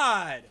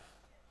God.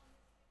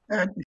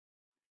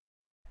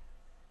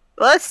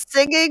 Less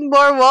singing,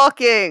 more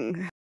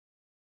walking.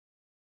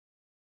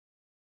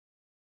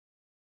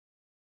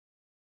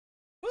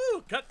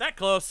 Woo, cut that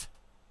close.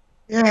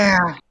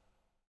 Yeah.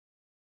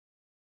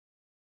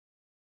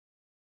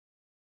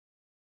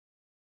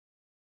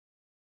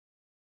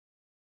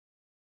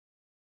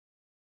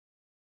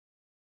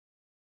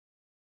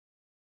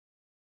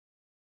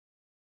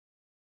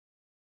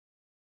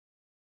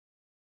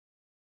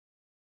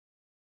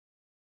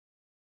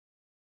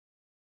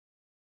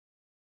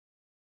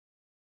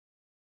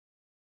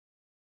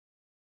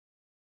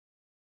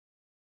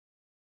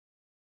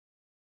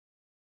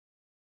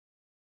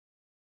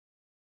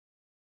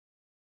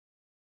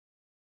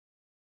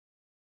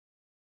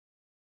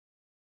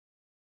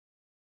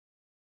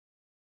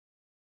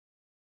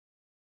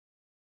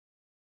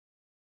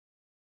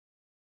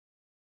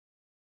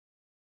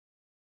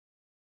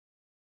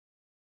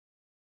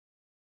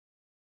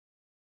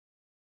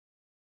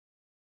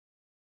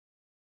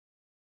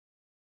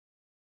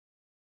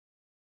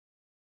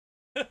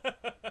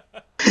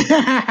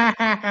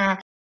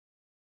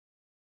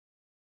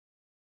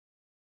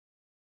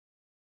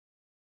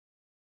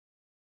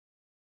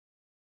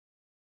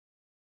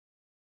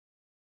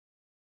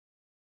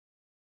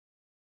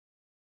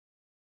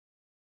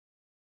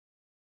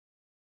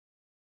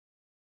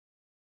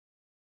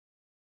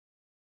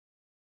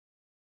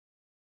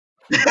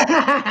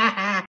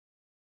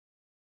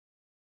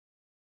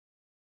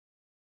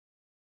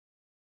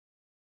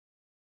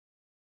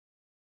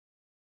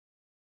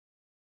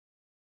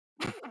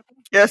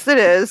 Yes, it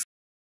is.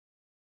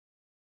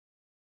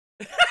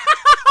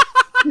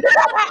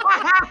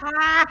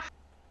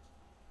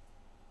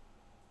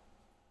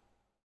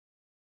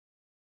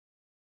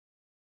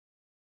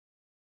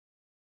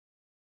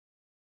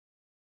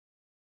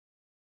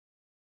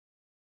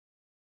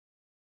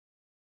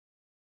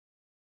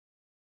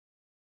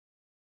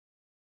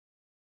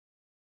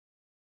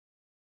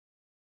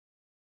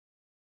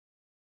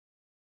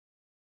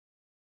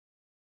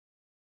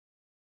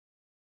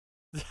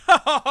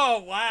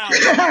 Oh, wow.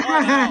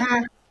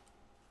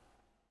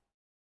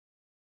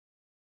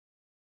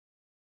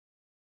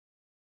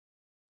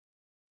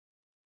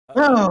 Oh,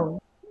 no.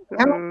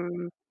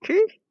 Oh.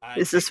 Okay.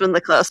 Is this when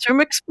the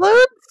classroom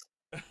explodes?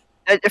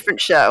 A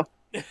different show.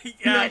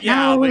 Yeah,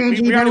 No, we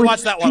Reggie, already that watched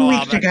was that one 2 a while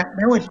weeks back. ago.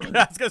 That was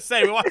I was gonna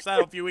say, we watched that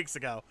a few weeks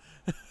ago.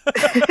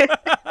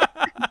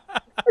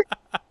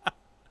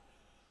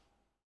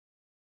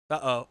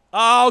 Uh-oh.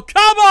 Oh,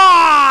 come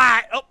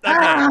on! Oh,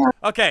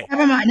 okay. Okay.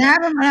 Never mind. Now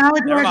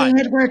it's Never working. mind.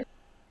 It's working.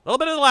 A little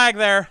bit of lag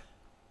there.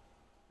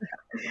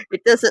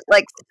 It doesn't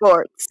like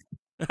sports.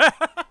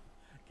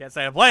 Can't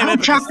say I blame it, I'll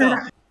but chalk still.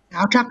 it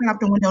up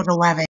to Windows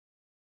 11.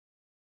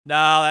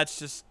 No, that's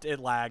just, it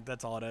lagged.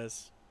 That's all it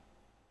is.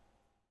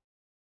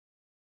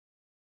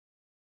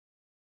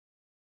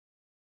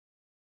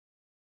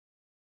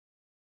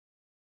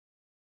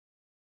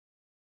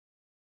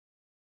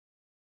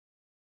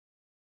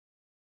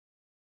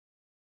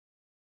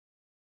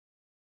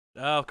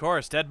 Of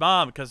course, dead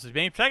mom, because the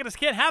main protagonist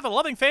can't have a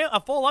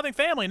full loving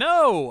family.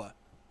 No.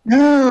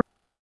 No.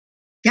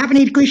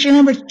 Japanese cliche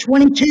number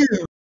 22.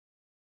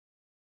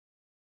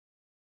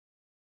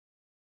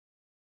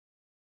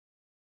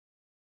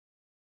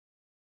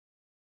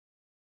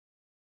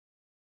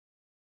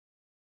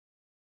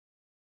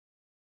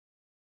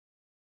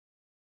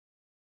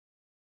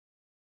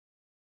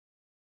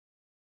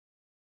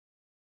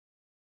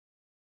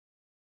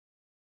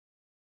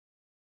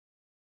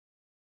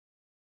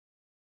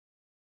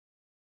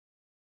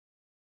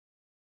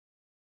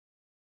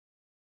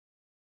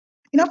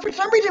 For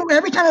some reason,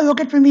 every time I look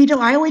at Fumito,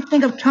 I always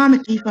think of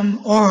Tamaki from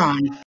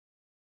Oron.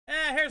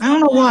 Here's I don't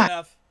know not long why.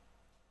 enough.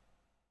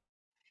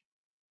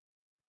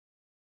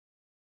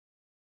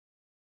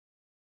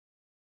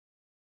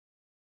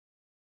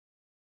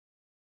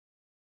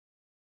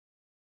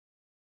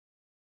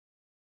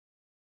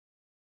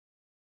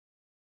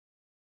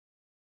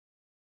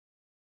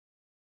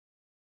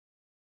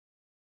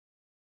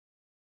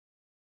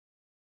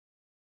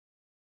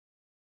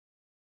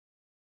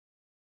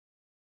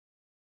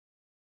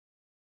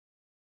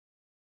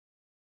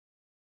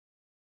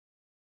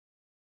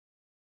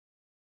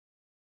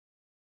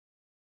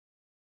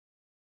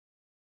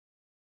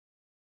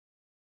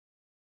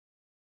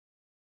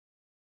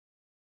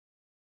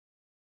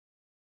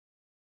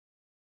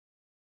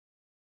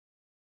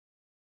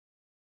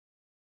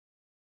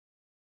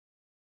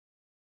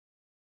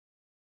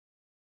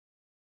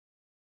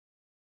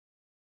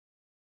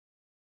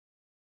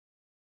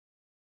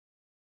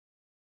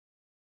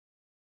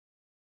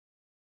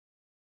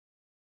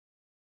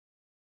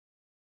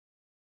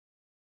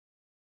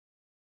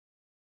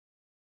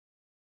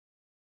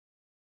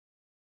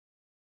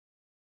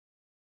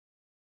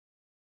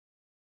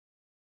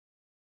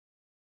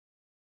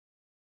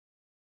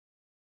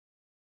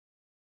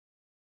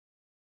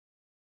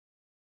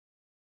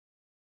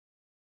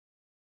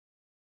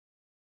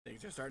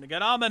 Things are starting to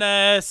get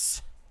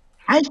ominous.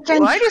 I sense.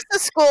 Why does the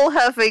school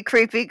have a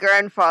creepy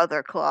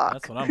grandfather clock?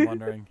 That's what I'm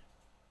wondering.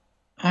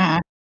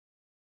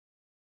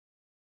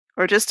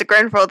 Or just a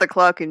grandfather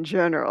clock in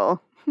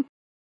general?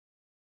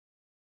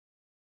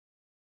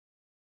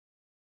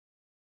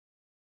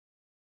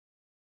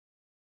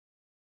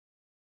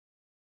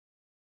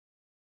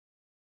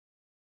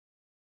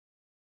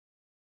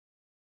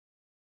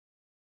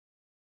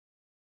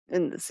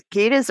 And the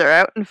cicadas are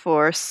out in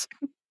force.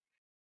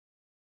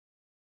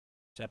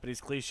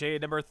 Japanese cliche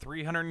number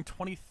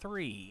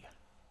 323.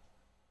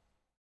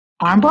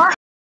 Armbar?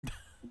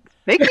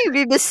 Making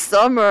me miss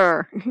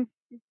summer.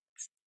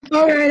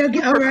 All right,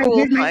 okay, all right.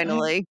 Cool,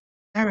 finally.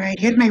 All right,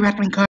 here's my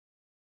wrestling card.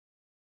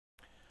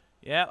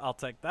 Yeah, I'll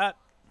take that.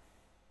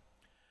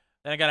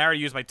 Then again, I already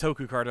used my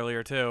Toku card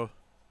earlier, too.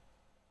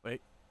 Wait.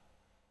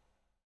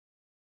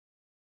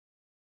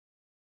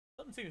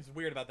 Something seems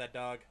weird about that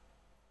dog.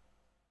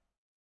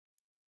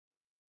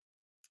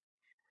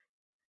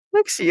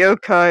 Looks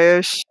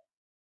yokai-ish.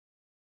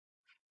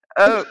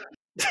 Oh.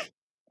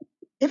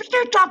 If it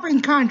starts offering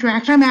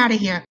contracts, I'm out of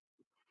here.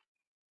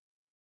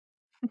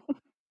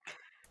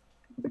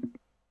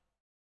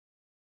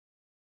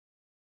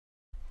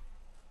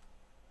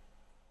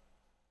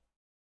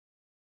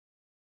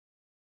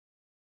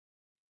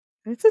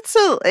 Is it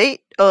so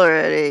late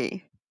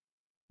already?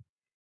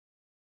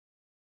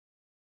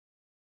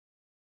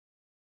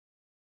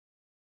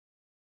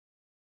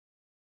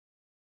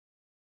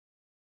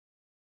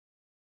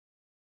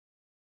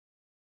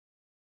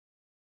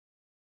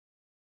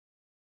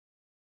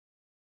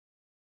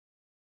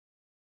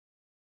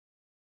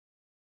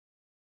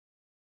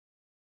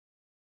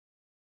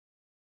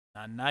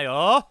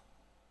 Nanayo.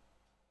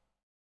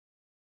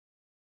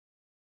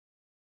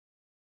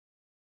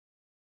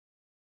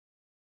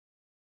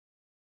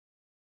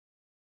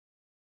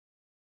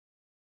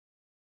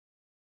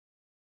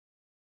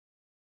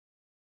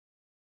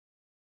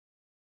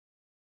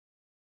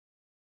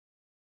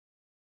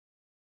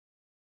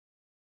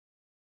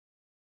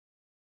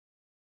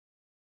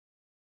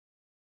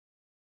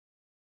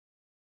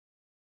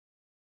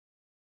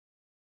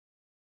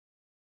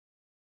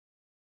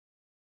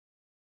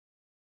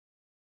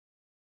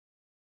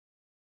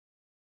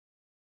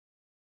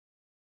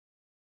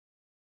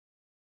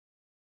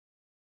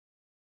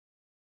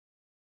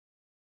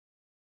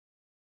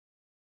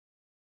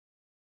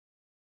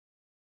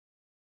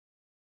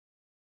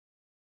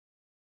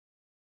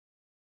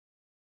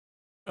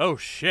 Oh,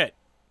 shit.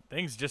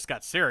 Things just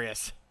got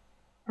serious.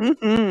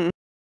 Mm-hmm.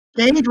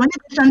 David, when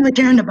did the sun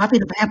return to Buffy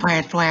the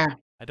Vampire Slayer?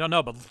 I don't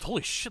know, but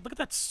holy shit, look at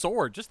that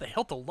sword. Just the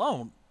hilt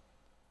alone.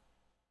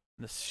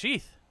 And the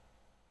sheath.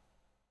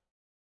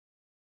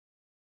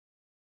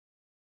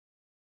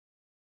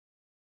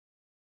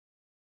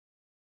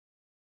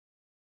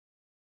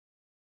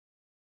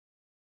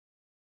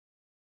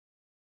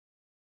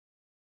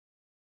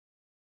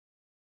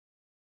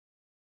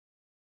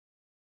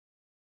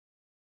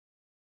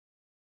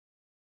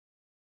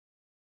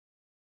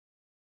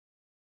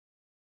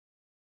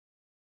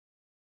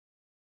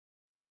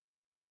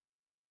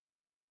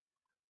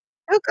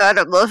 Oh god,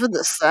 I'm loving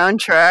the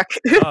soundtrack.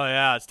 Oh,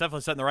 yeah, it's definitely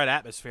setting the right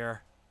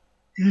atmosphere.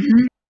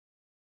 Mm-hmm.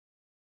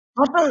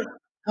 Also,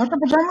 also,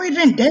 for some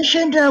reason,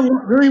 Deshinta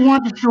really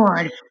wants a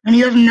sword, and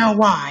he doesn't know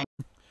why.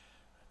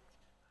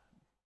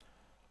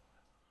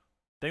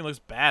 Thing looks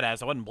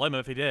badass. I wouldn't blame him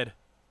if he did.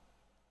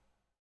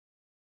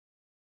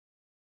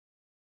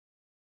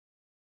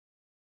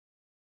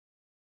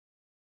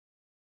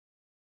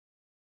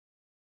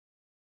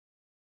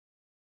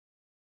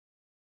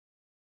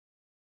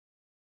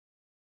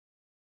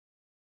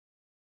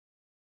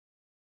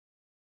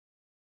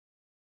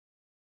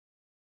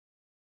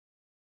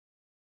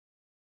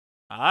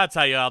 That's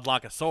how you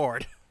unlock a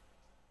sword.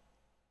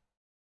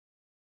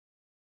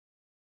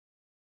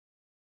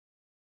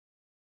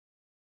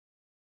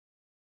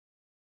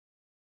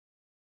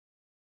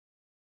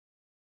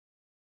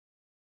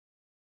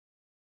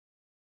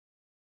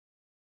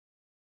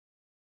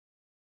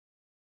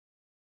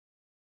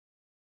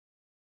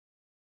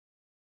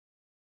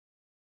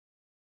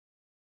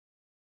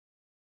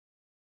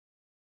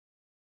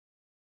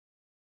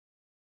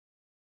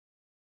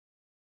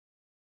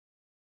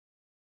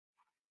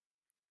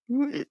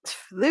 Ooh, it's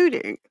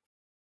fluting.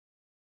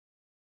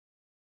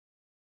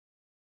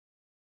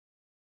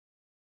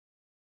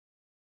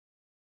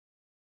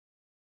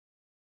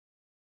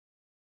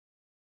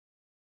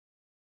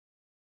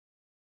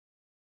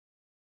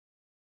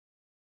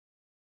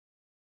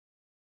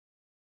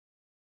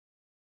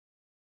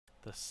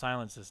 The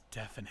silence is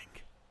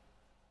deafening.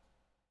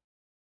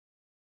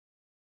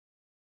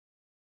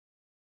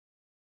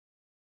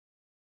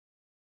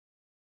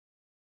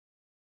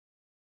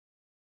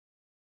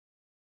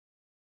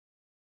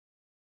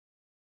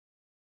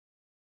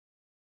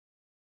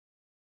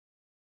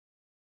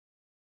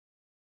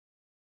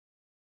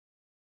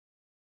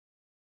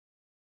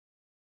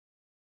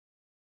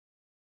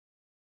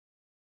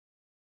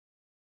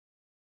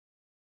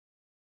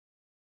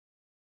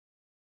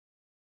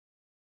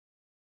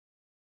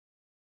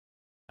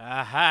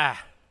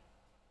 Aha!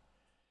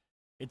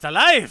 It's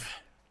alive!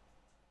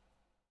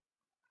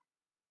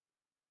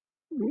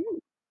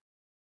 Ooh.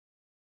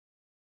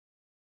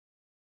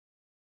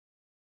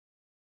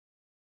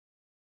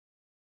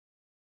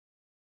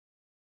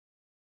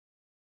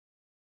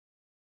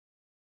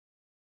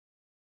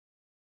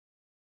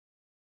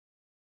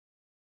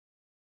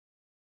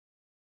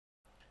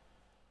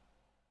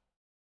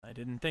 I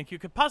didn't think you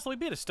could possibly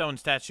beat a stone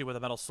statue with a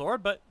metal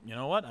sword, but you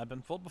know what? I've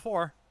been fooled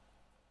before.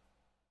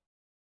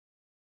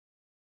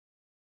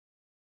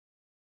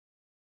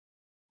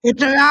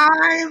 It's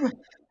alive!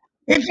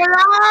 It's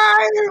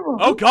alive!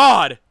 Oh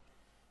god!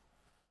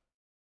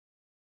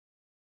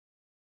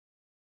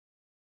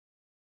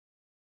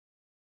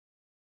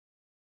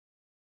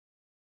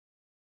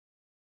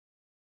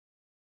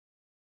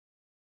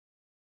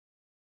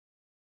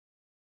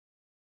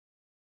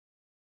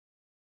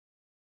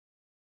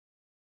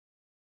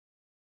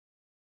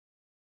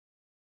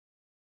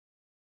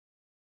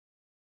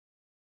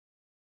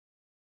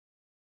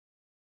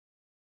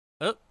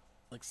 Oh,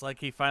 looks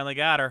like he finally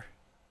got her.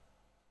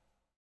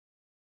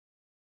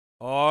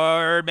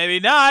 Or maybe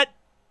not.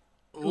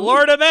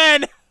 Lord of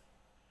Men!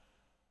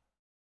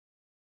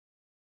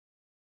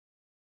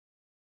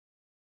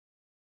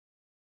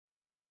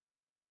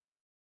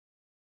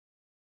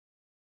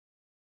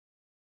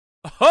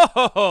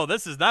 Oh,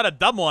 this is not a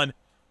dumb one.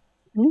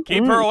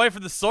 Keep her away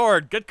from the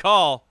sword. Good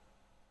call.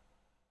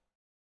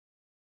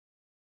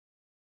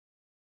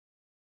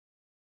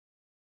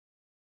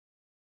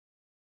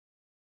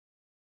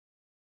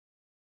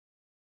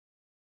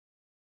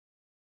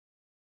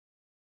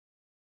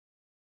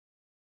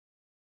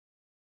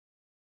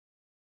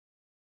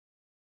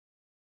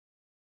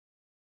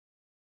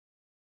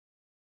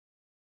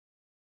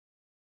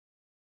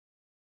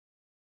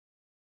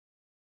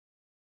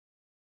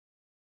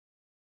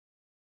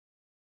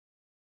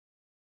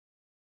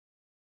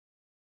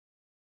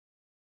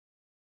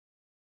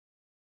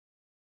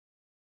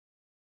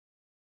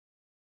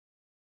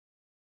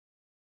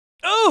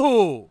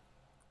 Ooh!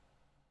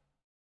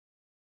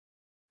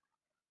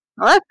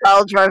 Well, that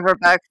pile driver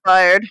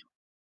backfired.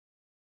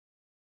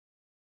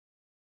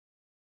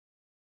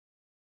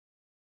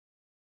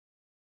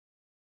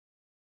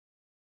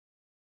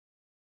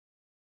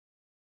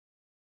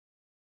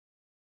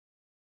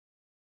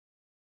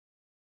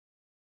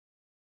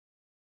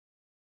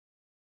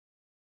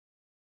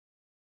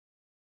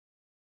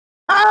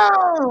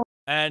 Oh!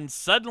 And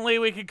suddenly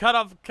we can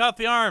cut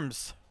the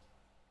arms.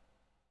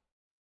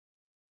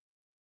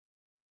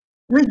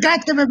 We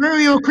got the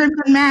Imperial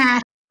Crimson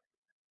Mask!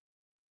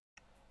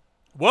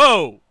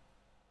 Whoa!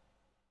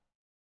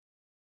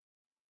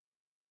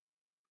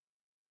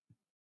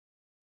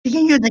 You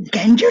can use the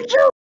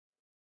Genjutsu?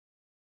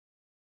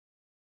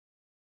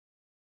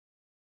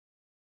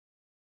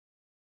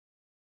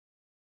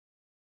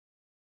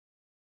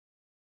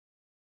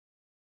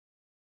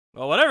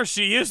 Well, whatever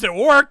she used, it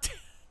worked.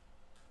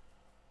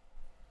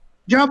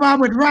 Joe Bob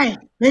was right.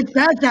 It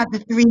does have the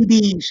three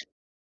Bs.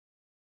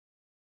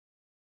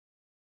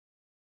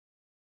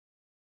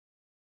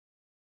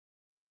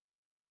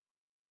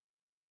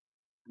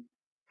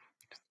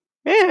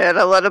 Yeah, had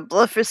a lot of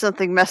bluff for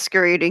something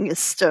masquerading as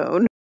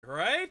stone.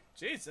 Right?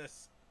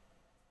 Jesus.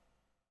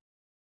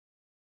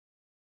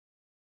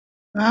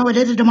 Oh, it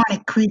is a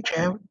demonic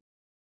creature.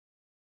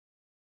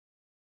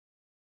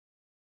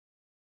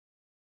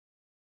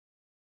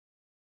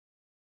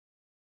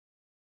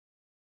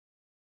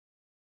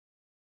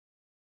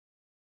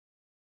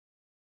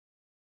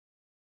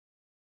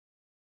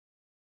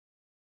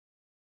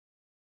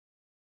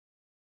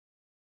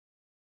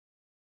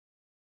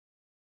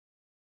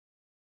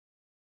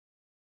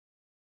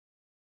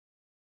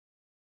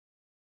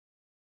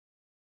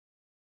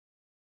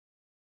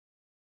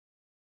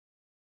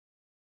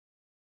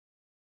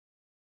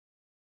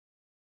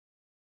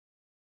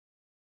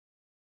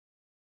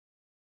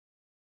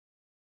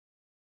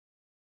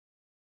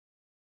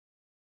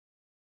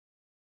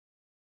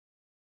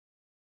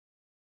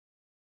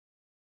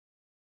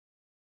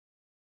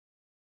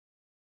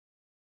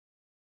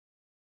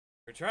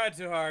 We tried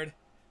too hard.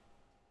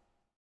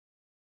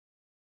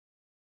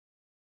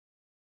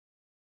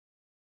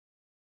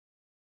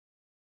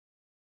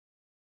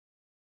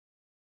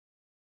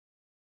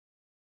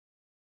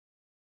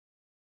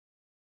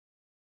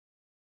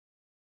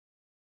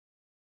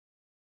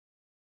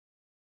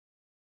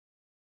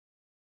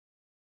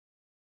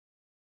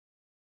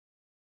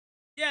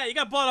 Yeah, you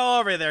got blood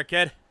all over you there,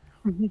 kid.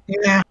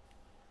 Yeah.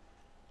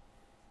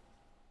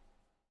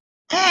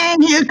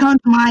 And here comes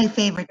my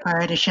favorite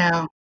part of the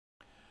show.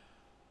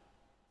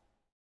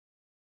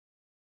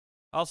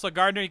 Also,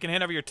 Gardner, you can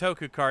hand over your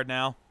Toku card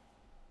now.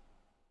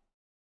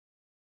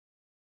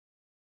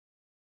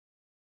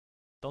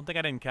 Don't think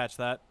I didn't catch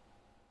that.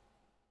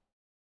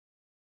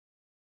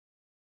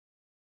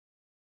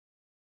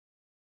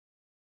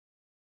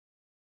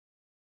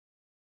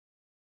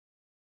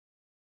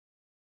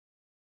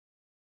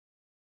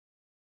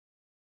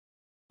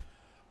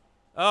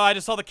 Oh, I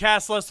just saw the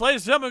cast list.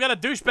 Ladies and gentlemen, we got a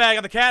douchebag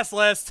on the cast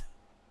list.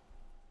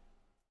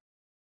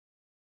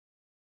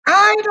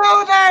 I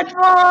know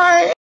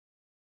that boy!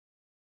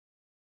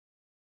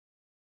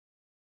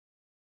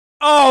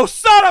 Oh,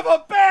 son of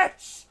a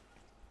bitch!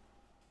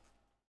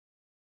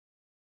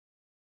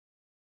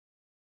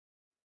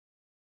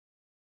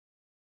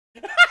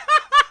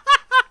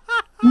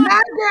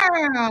 My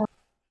girl!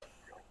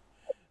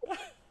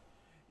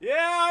 Yeah,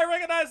 I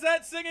recognize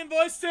that singing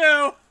voice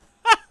too.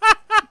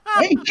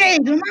 Hey, Chase,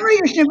 remember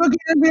your Shibuki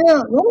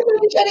review? What was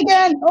it you said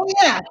again? Oh,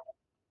 yeah.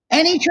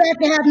 Any track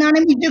that have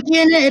Nanamizuki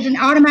in it is an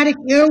automatic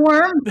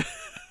earworm.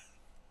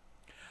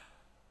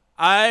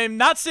 I'm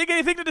not seeing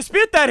anything to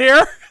dispute that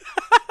here.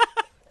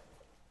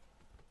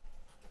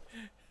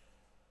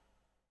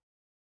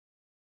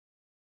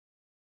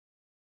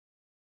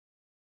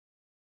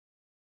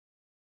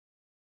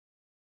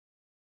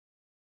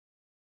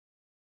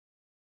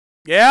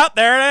 Yeah,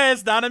 there it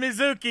is.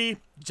 Nanamizuki.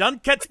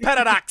 Junket's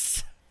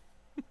Paradox.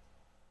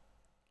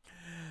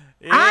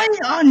 Yeah.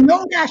 I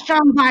know that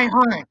song by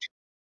heart.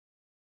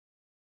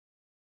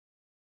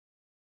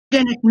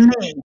 Then it's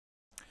me.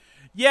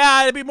 Yeah,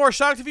 I'd be more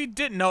shocked if you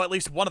didn't know at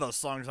least one of those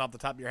songs off the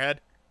top of your head.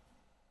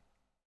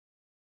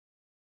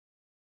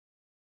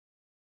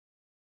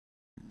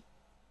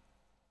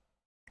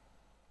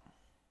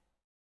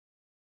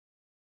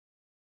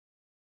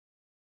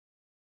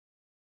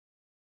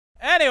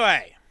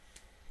 Anyway.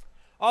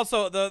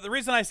 Also, the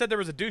reason I said there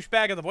was a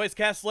douchebag on the voice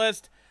cast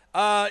list,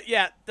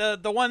 yeah,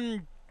 the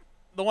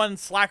one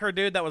slacker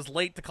dude that was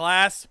late to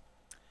class.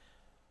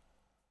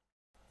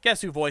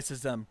 Guess who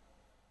voices them?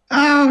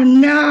 Oh,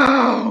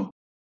 no.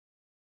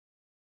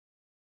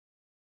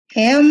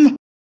 Him?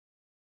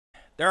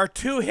 There are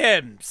two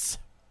hymns.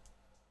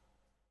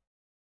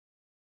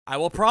 I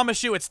will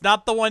promise you it's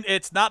not the one,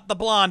 it's not the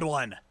blonde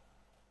one.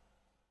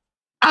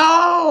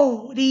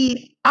 Oh,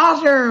 the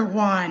other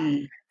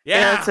one.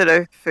 Yeah. That's what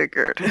I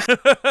figured.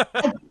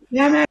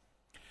 Damn it.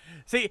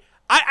 See,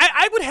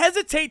 I would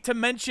hesitate to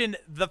mention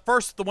the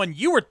one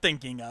you were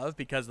thinking of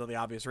because of the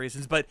obvious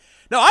reasons, but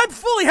no, I'm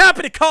fully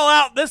happy to call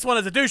out this one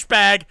as a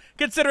douchebag,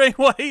 considering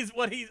why he's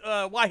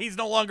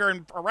no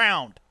longer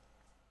around.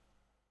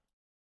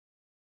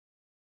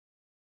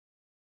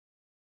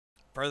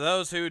 For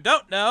those who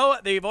don't know,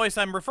 the voice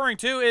I'm referring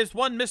to is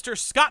one Mr.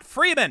 Scott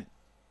Freeman.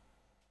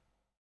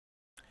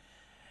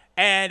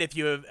 And if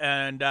you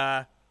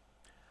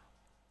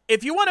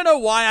want to know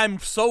why I'm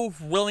so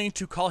willing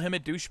to call him a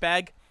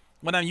douchebag,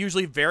 when I'm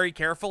usually very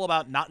careful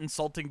about not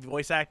insulting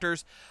voice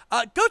actors,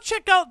 go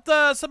check out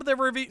some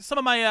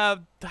of my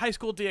high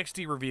school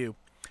DxD review.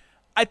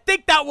 I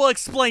think that will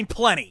explain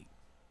plenty.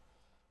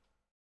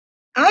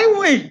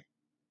 I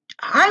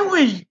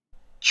was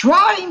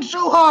trying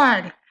so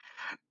hard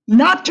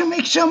not to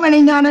make so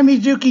many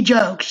Nanamizuki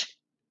jokes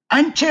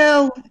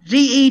until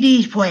the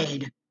EDs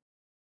played.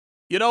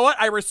 You know what?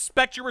 I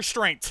respect your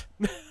restraint.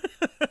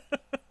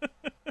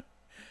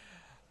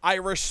 I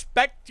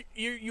respect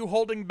you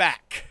holding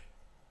back.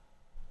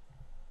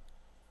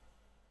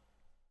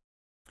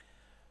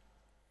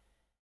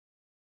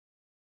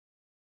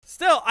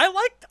 Still,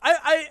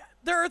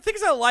 there are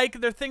things I like.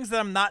 There are things that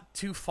I'm not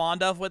too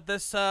fond of with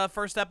this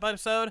first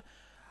episode.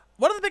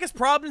 One of the biggest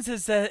problems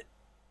is that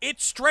it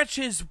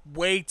stretches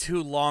way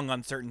too long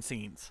on certain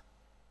scenes.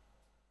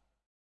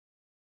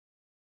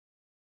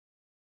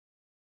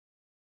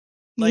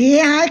 Like,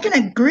 yeah, I can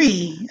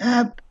agree.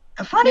 A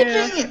funny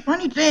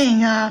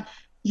thing.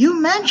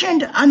 You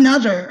mentioned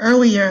another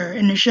earlier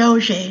in the show,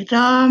 Shades.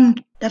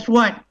 That's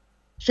what?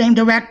 Same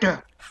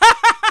director.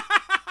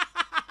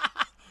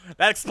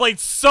 that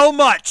explains so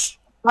much.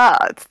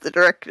 Ah, it's the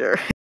director.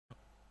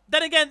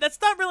 Then again, that's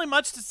not really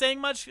much to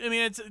saying much. I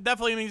mean, it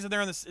definitely means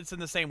that it's in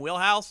the same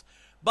wheelhouse,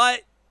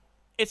 but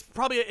it's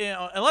probably, you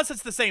know, unless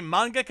it's the same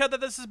mangaka that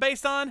this is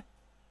based on.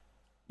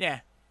 Yeah.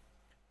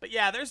 But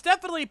yeah, there's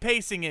definitely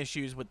pacing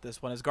issues with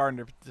this one, as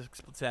Gardner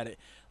said it.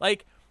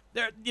 Like,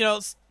 there, you know,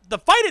 the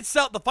fight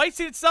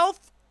scene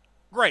itself,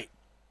 great.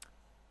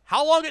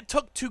 How long it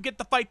took to get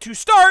the fight to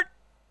start,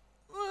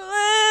 a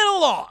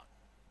little long.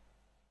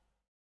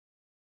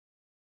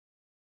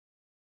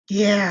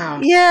 Yeah.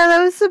 Yeah,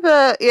 that was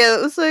about. Yeah,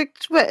 that was like.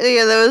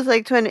 That was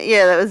like 20.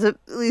 Yeah, that was at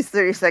least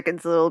 30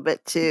 seconds. A little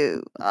bit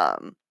too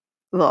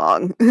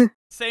long.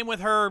 Same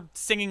with her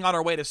singing on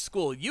her way to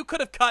school. You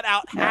could have cut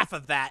out half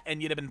of that,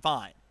 and you'd have been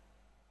fine.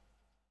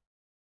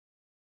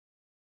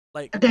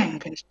 Like, Again,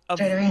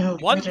 considering who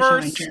one was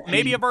verse, showing,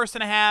 maybe a verse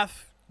and a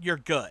half, you're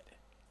good.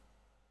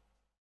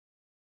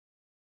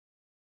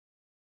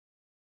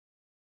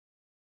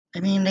 I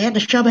mean, they had to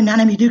shove a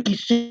Nanamizuki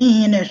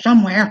scene in there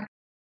somewhere.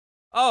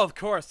 Oh, of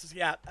course,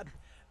 yeah.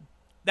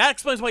 That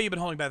explains why you've been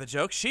holding back the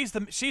joke. She's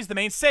the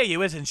main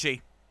Seiyu, isn't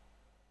she?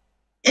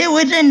 It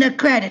was in the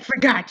credits, for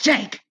God's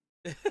sake.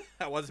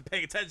 I wasn't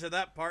paying attention to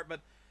that part, but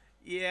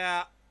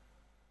yeah.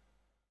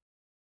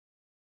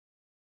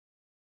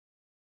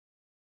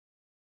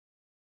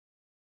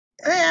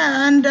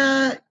 Yeah, and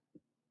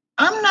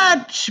I'm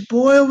not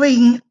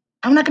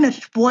going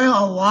to spoil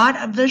a lot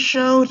of this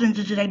show since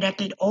it's a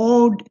decade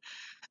old.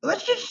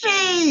 Let's just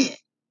say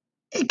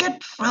it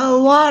gets a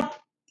lot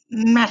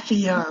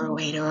messier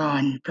later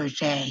on, per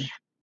se.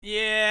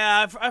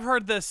 Yeah, I've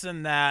heard this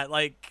and that.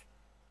 Like,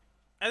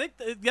 I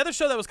think the other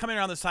show that was coming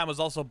around this time was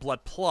also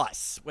Blood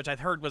Plus, which I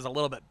heard was a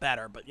little bit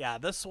better. But yeah,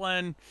 this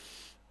one,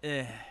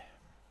 I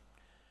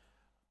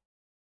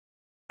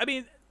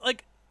mean,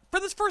 like, for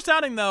this first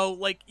outing though,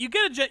 like, you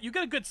get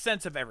a good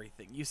sense of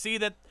everything. You see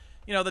that,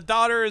 you know, the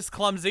daughter is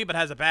clumsy but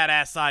has a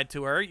badass side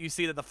to her. You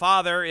see that the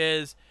father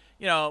is,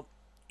 you know,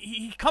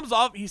 he comes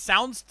off, he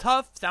sounds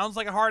tough, sounds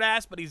like a hard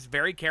ass, but he's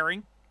very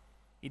caring.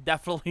 He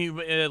definitely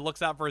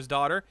looks out for his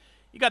daughter.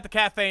 You got the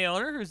cafe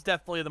owner, who's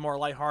definitely the more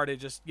lighthearted,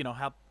 just, you know,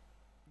 help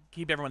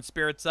keep everyone's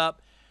spirits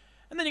up.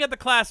 And then you got the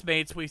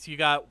classmates. You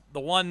got the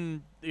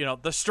one, you know,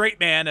 the straight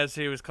man, as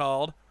he was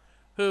called,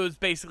 who's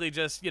basically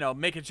just, you know,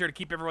 making sure to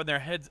keep everyone their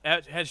head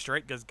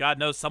straight, because God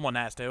knows someone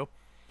has to.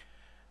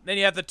 Then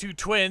you have the two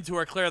twins, who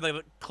are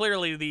clearly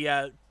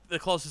the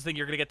closest thing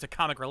you're going to get to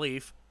comic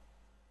relief.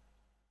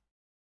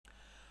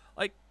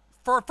 Like,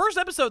 for our first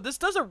episode, this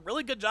does a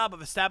really good job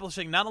of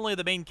establishing not only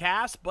the main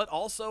cast, but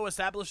also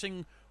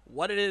establishing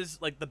what it is,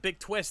 like the big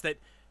twist that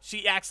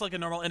she acts like a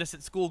normal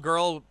innocent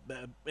schoolgirl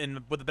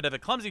with a bit of a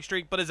clumsy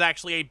streak, but is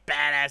actually a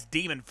badass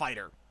demon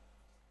fighter.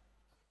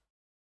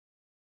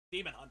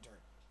 Demon hunter.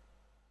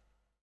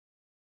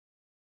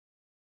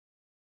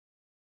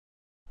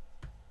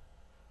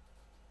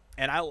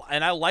 And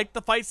I like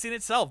the fight scene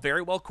itself.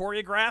 Very well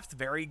choreographed.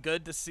 Very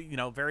good to see, you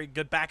know, very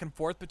good back and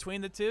forth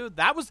between the two.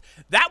 That was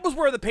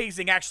where the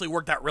pacing actually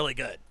worked out really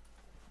good.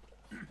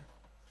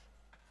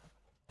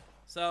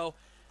 So,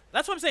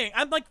 that's what I'm saying.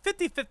 I'm like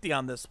 50-50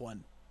 on this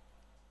one.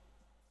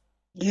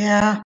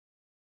 Yeah.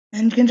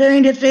 And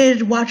considering this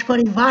is Watch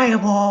Party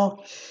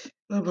viable,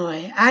 oh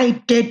boy. I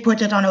did put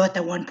this on a list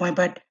at one point,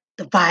 but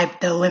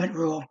the limit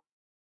rule.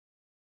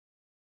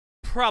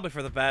 Probably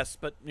for the best,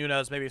 but who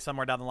knows, maybe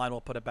somewhere down the line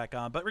we'll put it back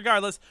on. But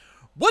regardless,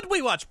 would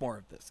we watch more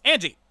of this?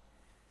 Angie?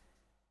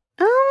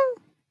 I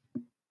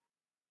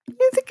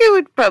think I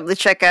would probably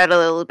check out a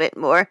little bit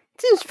more.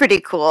 It seems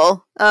pretty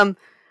cool. You know,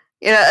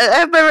 I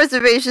have my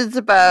reservations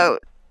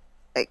about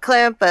like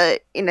Clamp,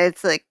 but you know,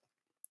 it's like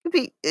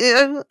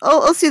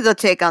I'll see the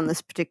take on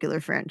this particular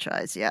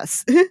franchise.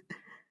 Yes. All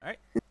right,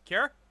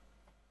 Kara?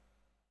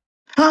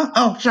 Huh?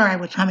 Oh, sorry, I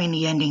was humming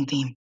the ending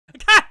theme.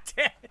 God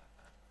damn it!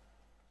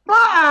 What?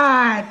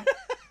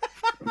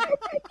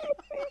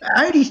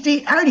 I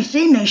already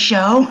seen this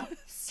show.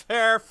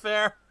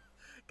 Fair.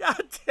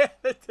 God damn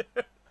it,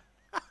 dude.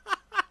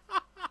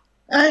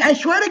 I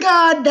swear to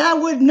God, that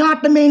was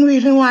not the main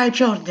reason why I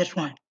chose this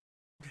one.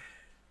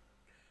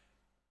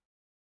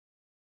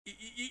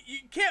 You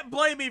can't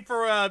blame me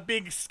for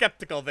being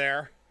skeptical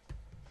there.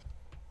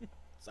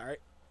 Sorry.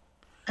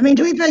 I mean,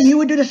 to be fair, you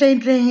would do the same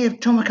thing if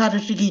Tomokazu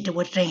Sugita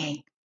was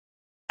singing.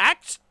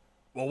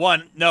 Well,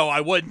 one, no, I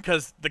wouldn't,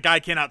 because the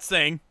guy cannot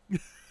sing.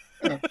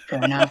 Yeah,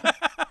 fair enough.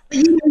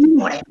 You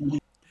know what I mean.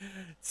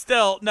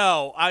 Still,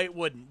 no, I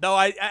wouldn't. No,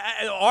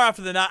 or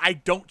after the night, I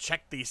don't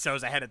check these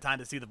shows ahead of time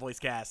to see the voice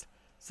cast.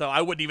 So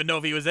I wouldn't even know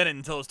if he was in it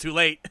until it was too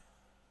late.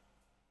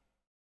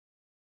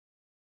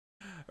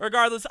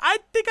 Regardless, I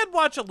think I'd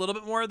watch a little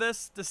bit more of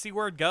this to see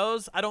where it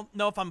goes. I don't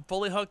know if I'm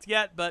fully hooked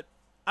yet, but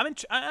I'm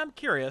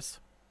curious.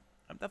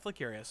 I'm definitely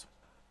curious.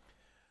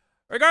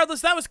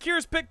 Regardless, that was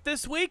Kira's pick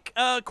this week.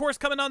 Of course,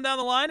 coming on down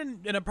the line,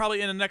 and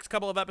probably in the next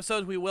couple of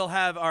episodes, we will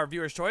have our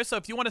viewer's choice. So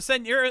if you want to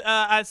send your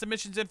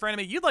submissions in for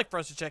anime you'd like for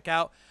us to check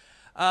out,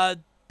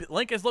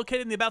 link is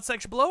located in the About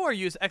section below, or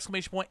use !AMP.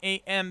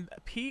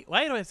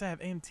 Why do I have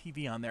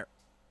AMTV on there?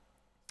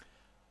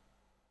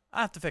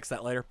 I'll have to fix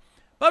that later.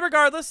 But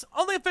regardless,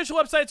 only official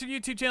websites or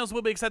YouTube channels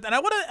will be accepted. And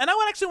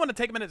I actually want to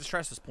take a minute to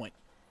stress this point,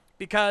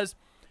 because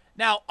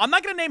now I'm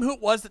not going to name who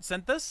it was that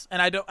sent this,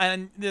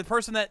 and the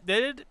person that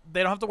did it,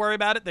 they don't have to worry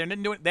about it. They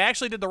didn't do it. They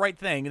actually did the right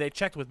thing. They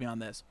checked with me on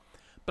this.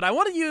 But I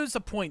want to use a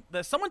point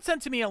that someone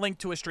sent to me a link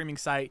to a streaming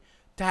site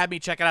to have me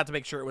check it out to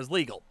make sure it was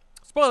legal.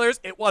 Spoilers,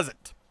 it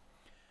wasn't.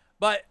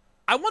 But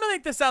I want to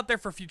make this out there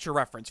for future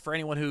reference for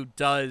anyone who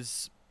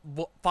does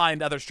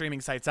find other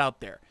streaming sites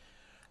out there.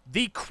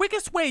 The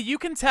quickest way you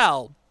can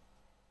tell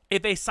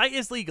if a site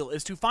is legal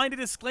is to find a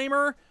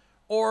disclaimer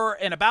or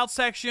an about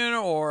section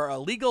or a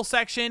legal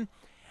section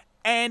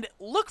and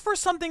look for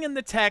something in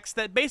the text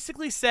that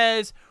basically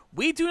says,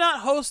 we do not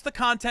host the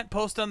content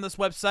posted on this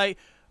website,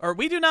 or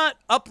we do not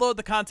upload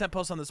the content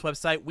posted on this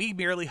website, we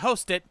merely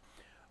host it.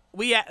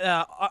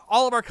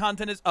 All of our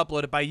content is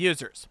uploaded by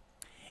users.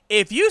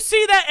 If you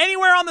see that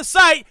anywhere on the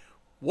site,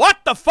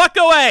 walk the fuck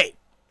away,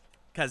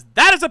 because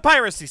that is a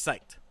piracy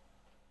site.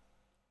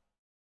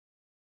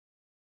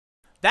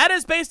 That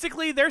is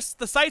basically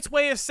the site's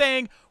way of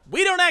saying,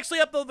 we don't actually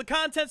upload the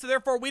content, so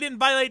therefore we didn't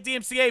violate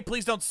DMCA,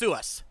 please don't sue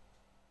us.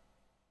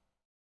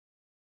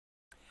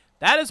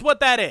 That is what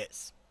that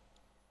is.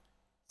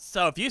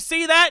 So if you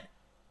see that,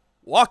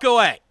 walk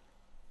away.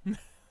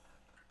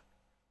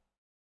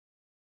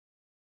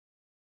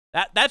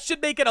 That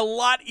should make it a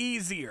lot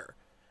easier.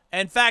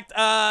 In fact,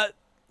 a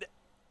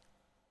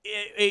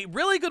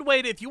really good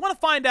way to, if you want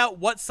to find out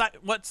what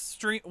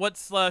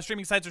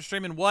streaming sites are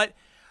streaming what,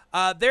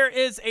 there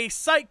is a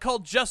site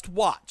called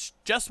justwatch.com,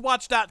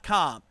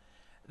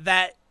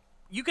 that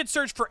you can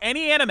search for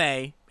any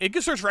anime. You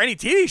can search for any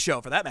TV show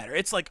for that matter.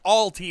 It's like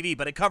all TV,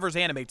 but it covers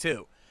anime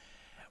too.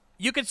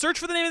 You can search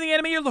for the name of the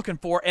anime you're looking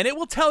for, and it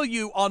will tell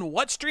you on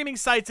what streaming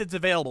sites it's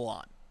available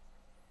on.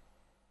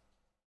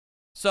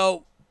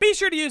 So be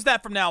sure to use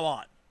that from now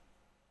on.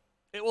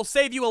 It will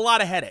save you a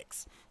lot of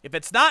headaches. If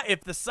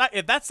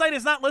that site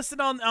is not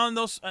listed on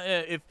those,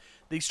 if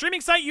the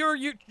streaming site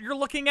you're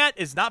looking at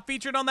is not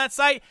featured on that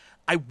site,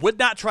 I would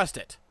not trust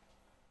it.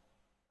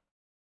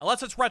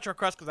 Unless it's Retro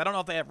Crush, because I don't know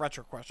if they have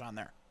Retro Crush on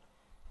there.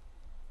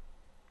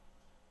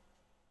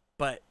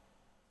 But,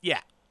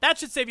 yeah, that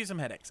should save you some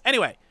headaches.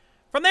 Anyway,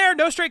 from there,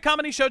 no straight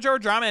comedy, shoujo, or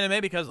drama anime,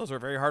 because those are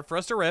very hard for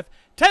us to riff.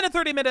 10 to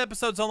 30-minute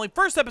episodes only,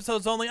 first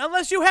episodes only,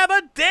 unless you have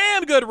a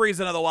damn good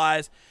reason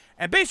otherwise.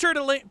 And be sure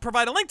to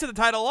provide a link to the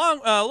title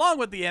along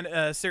with the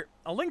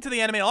a link to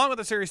the anime along with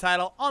the series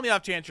title on the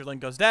off chance your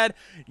link goes dead.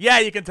 Yeah,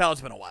 you can tell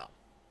it's been a while.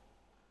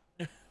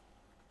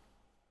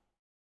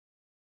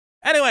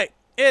 Anyway,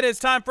 it is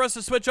time for us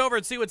to switch over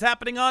and see what's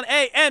happening on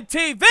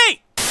AMTV.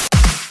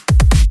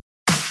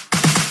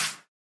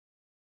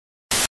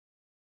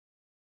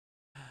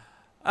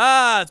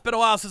 It's been a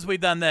while since we've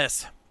done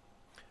this.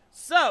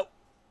 So,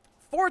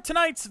 for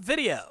tonight's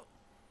video,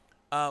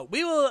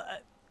 we will.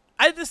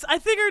 I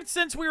figured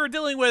since we were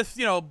dealing with,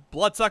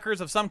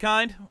 bloodsuckers of some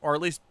kind, or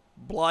at least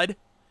blood,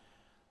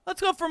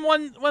 let's go from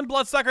one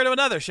bloodsucker to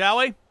another, shall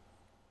we?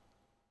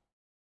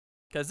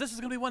 Because this is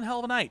going to be one hell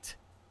of a night.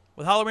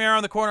 With Halloween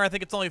around the corner, I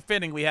think it's only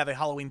fitting we have a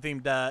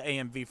Halloween-themed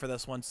AMV for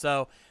this one.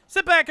 So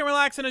sit back and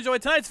relax and enjoy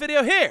tonight's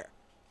video here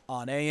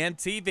on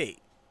AMTV.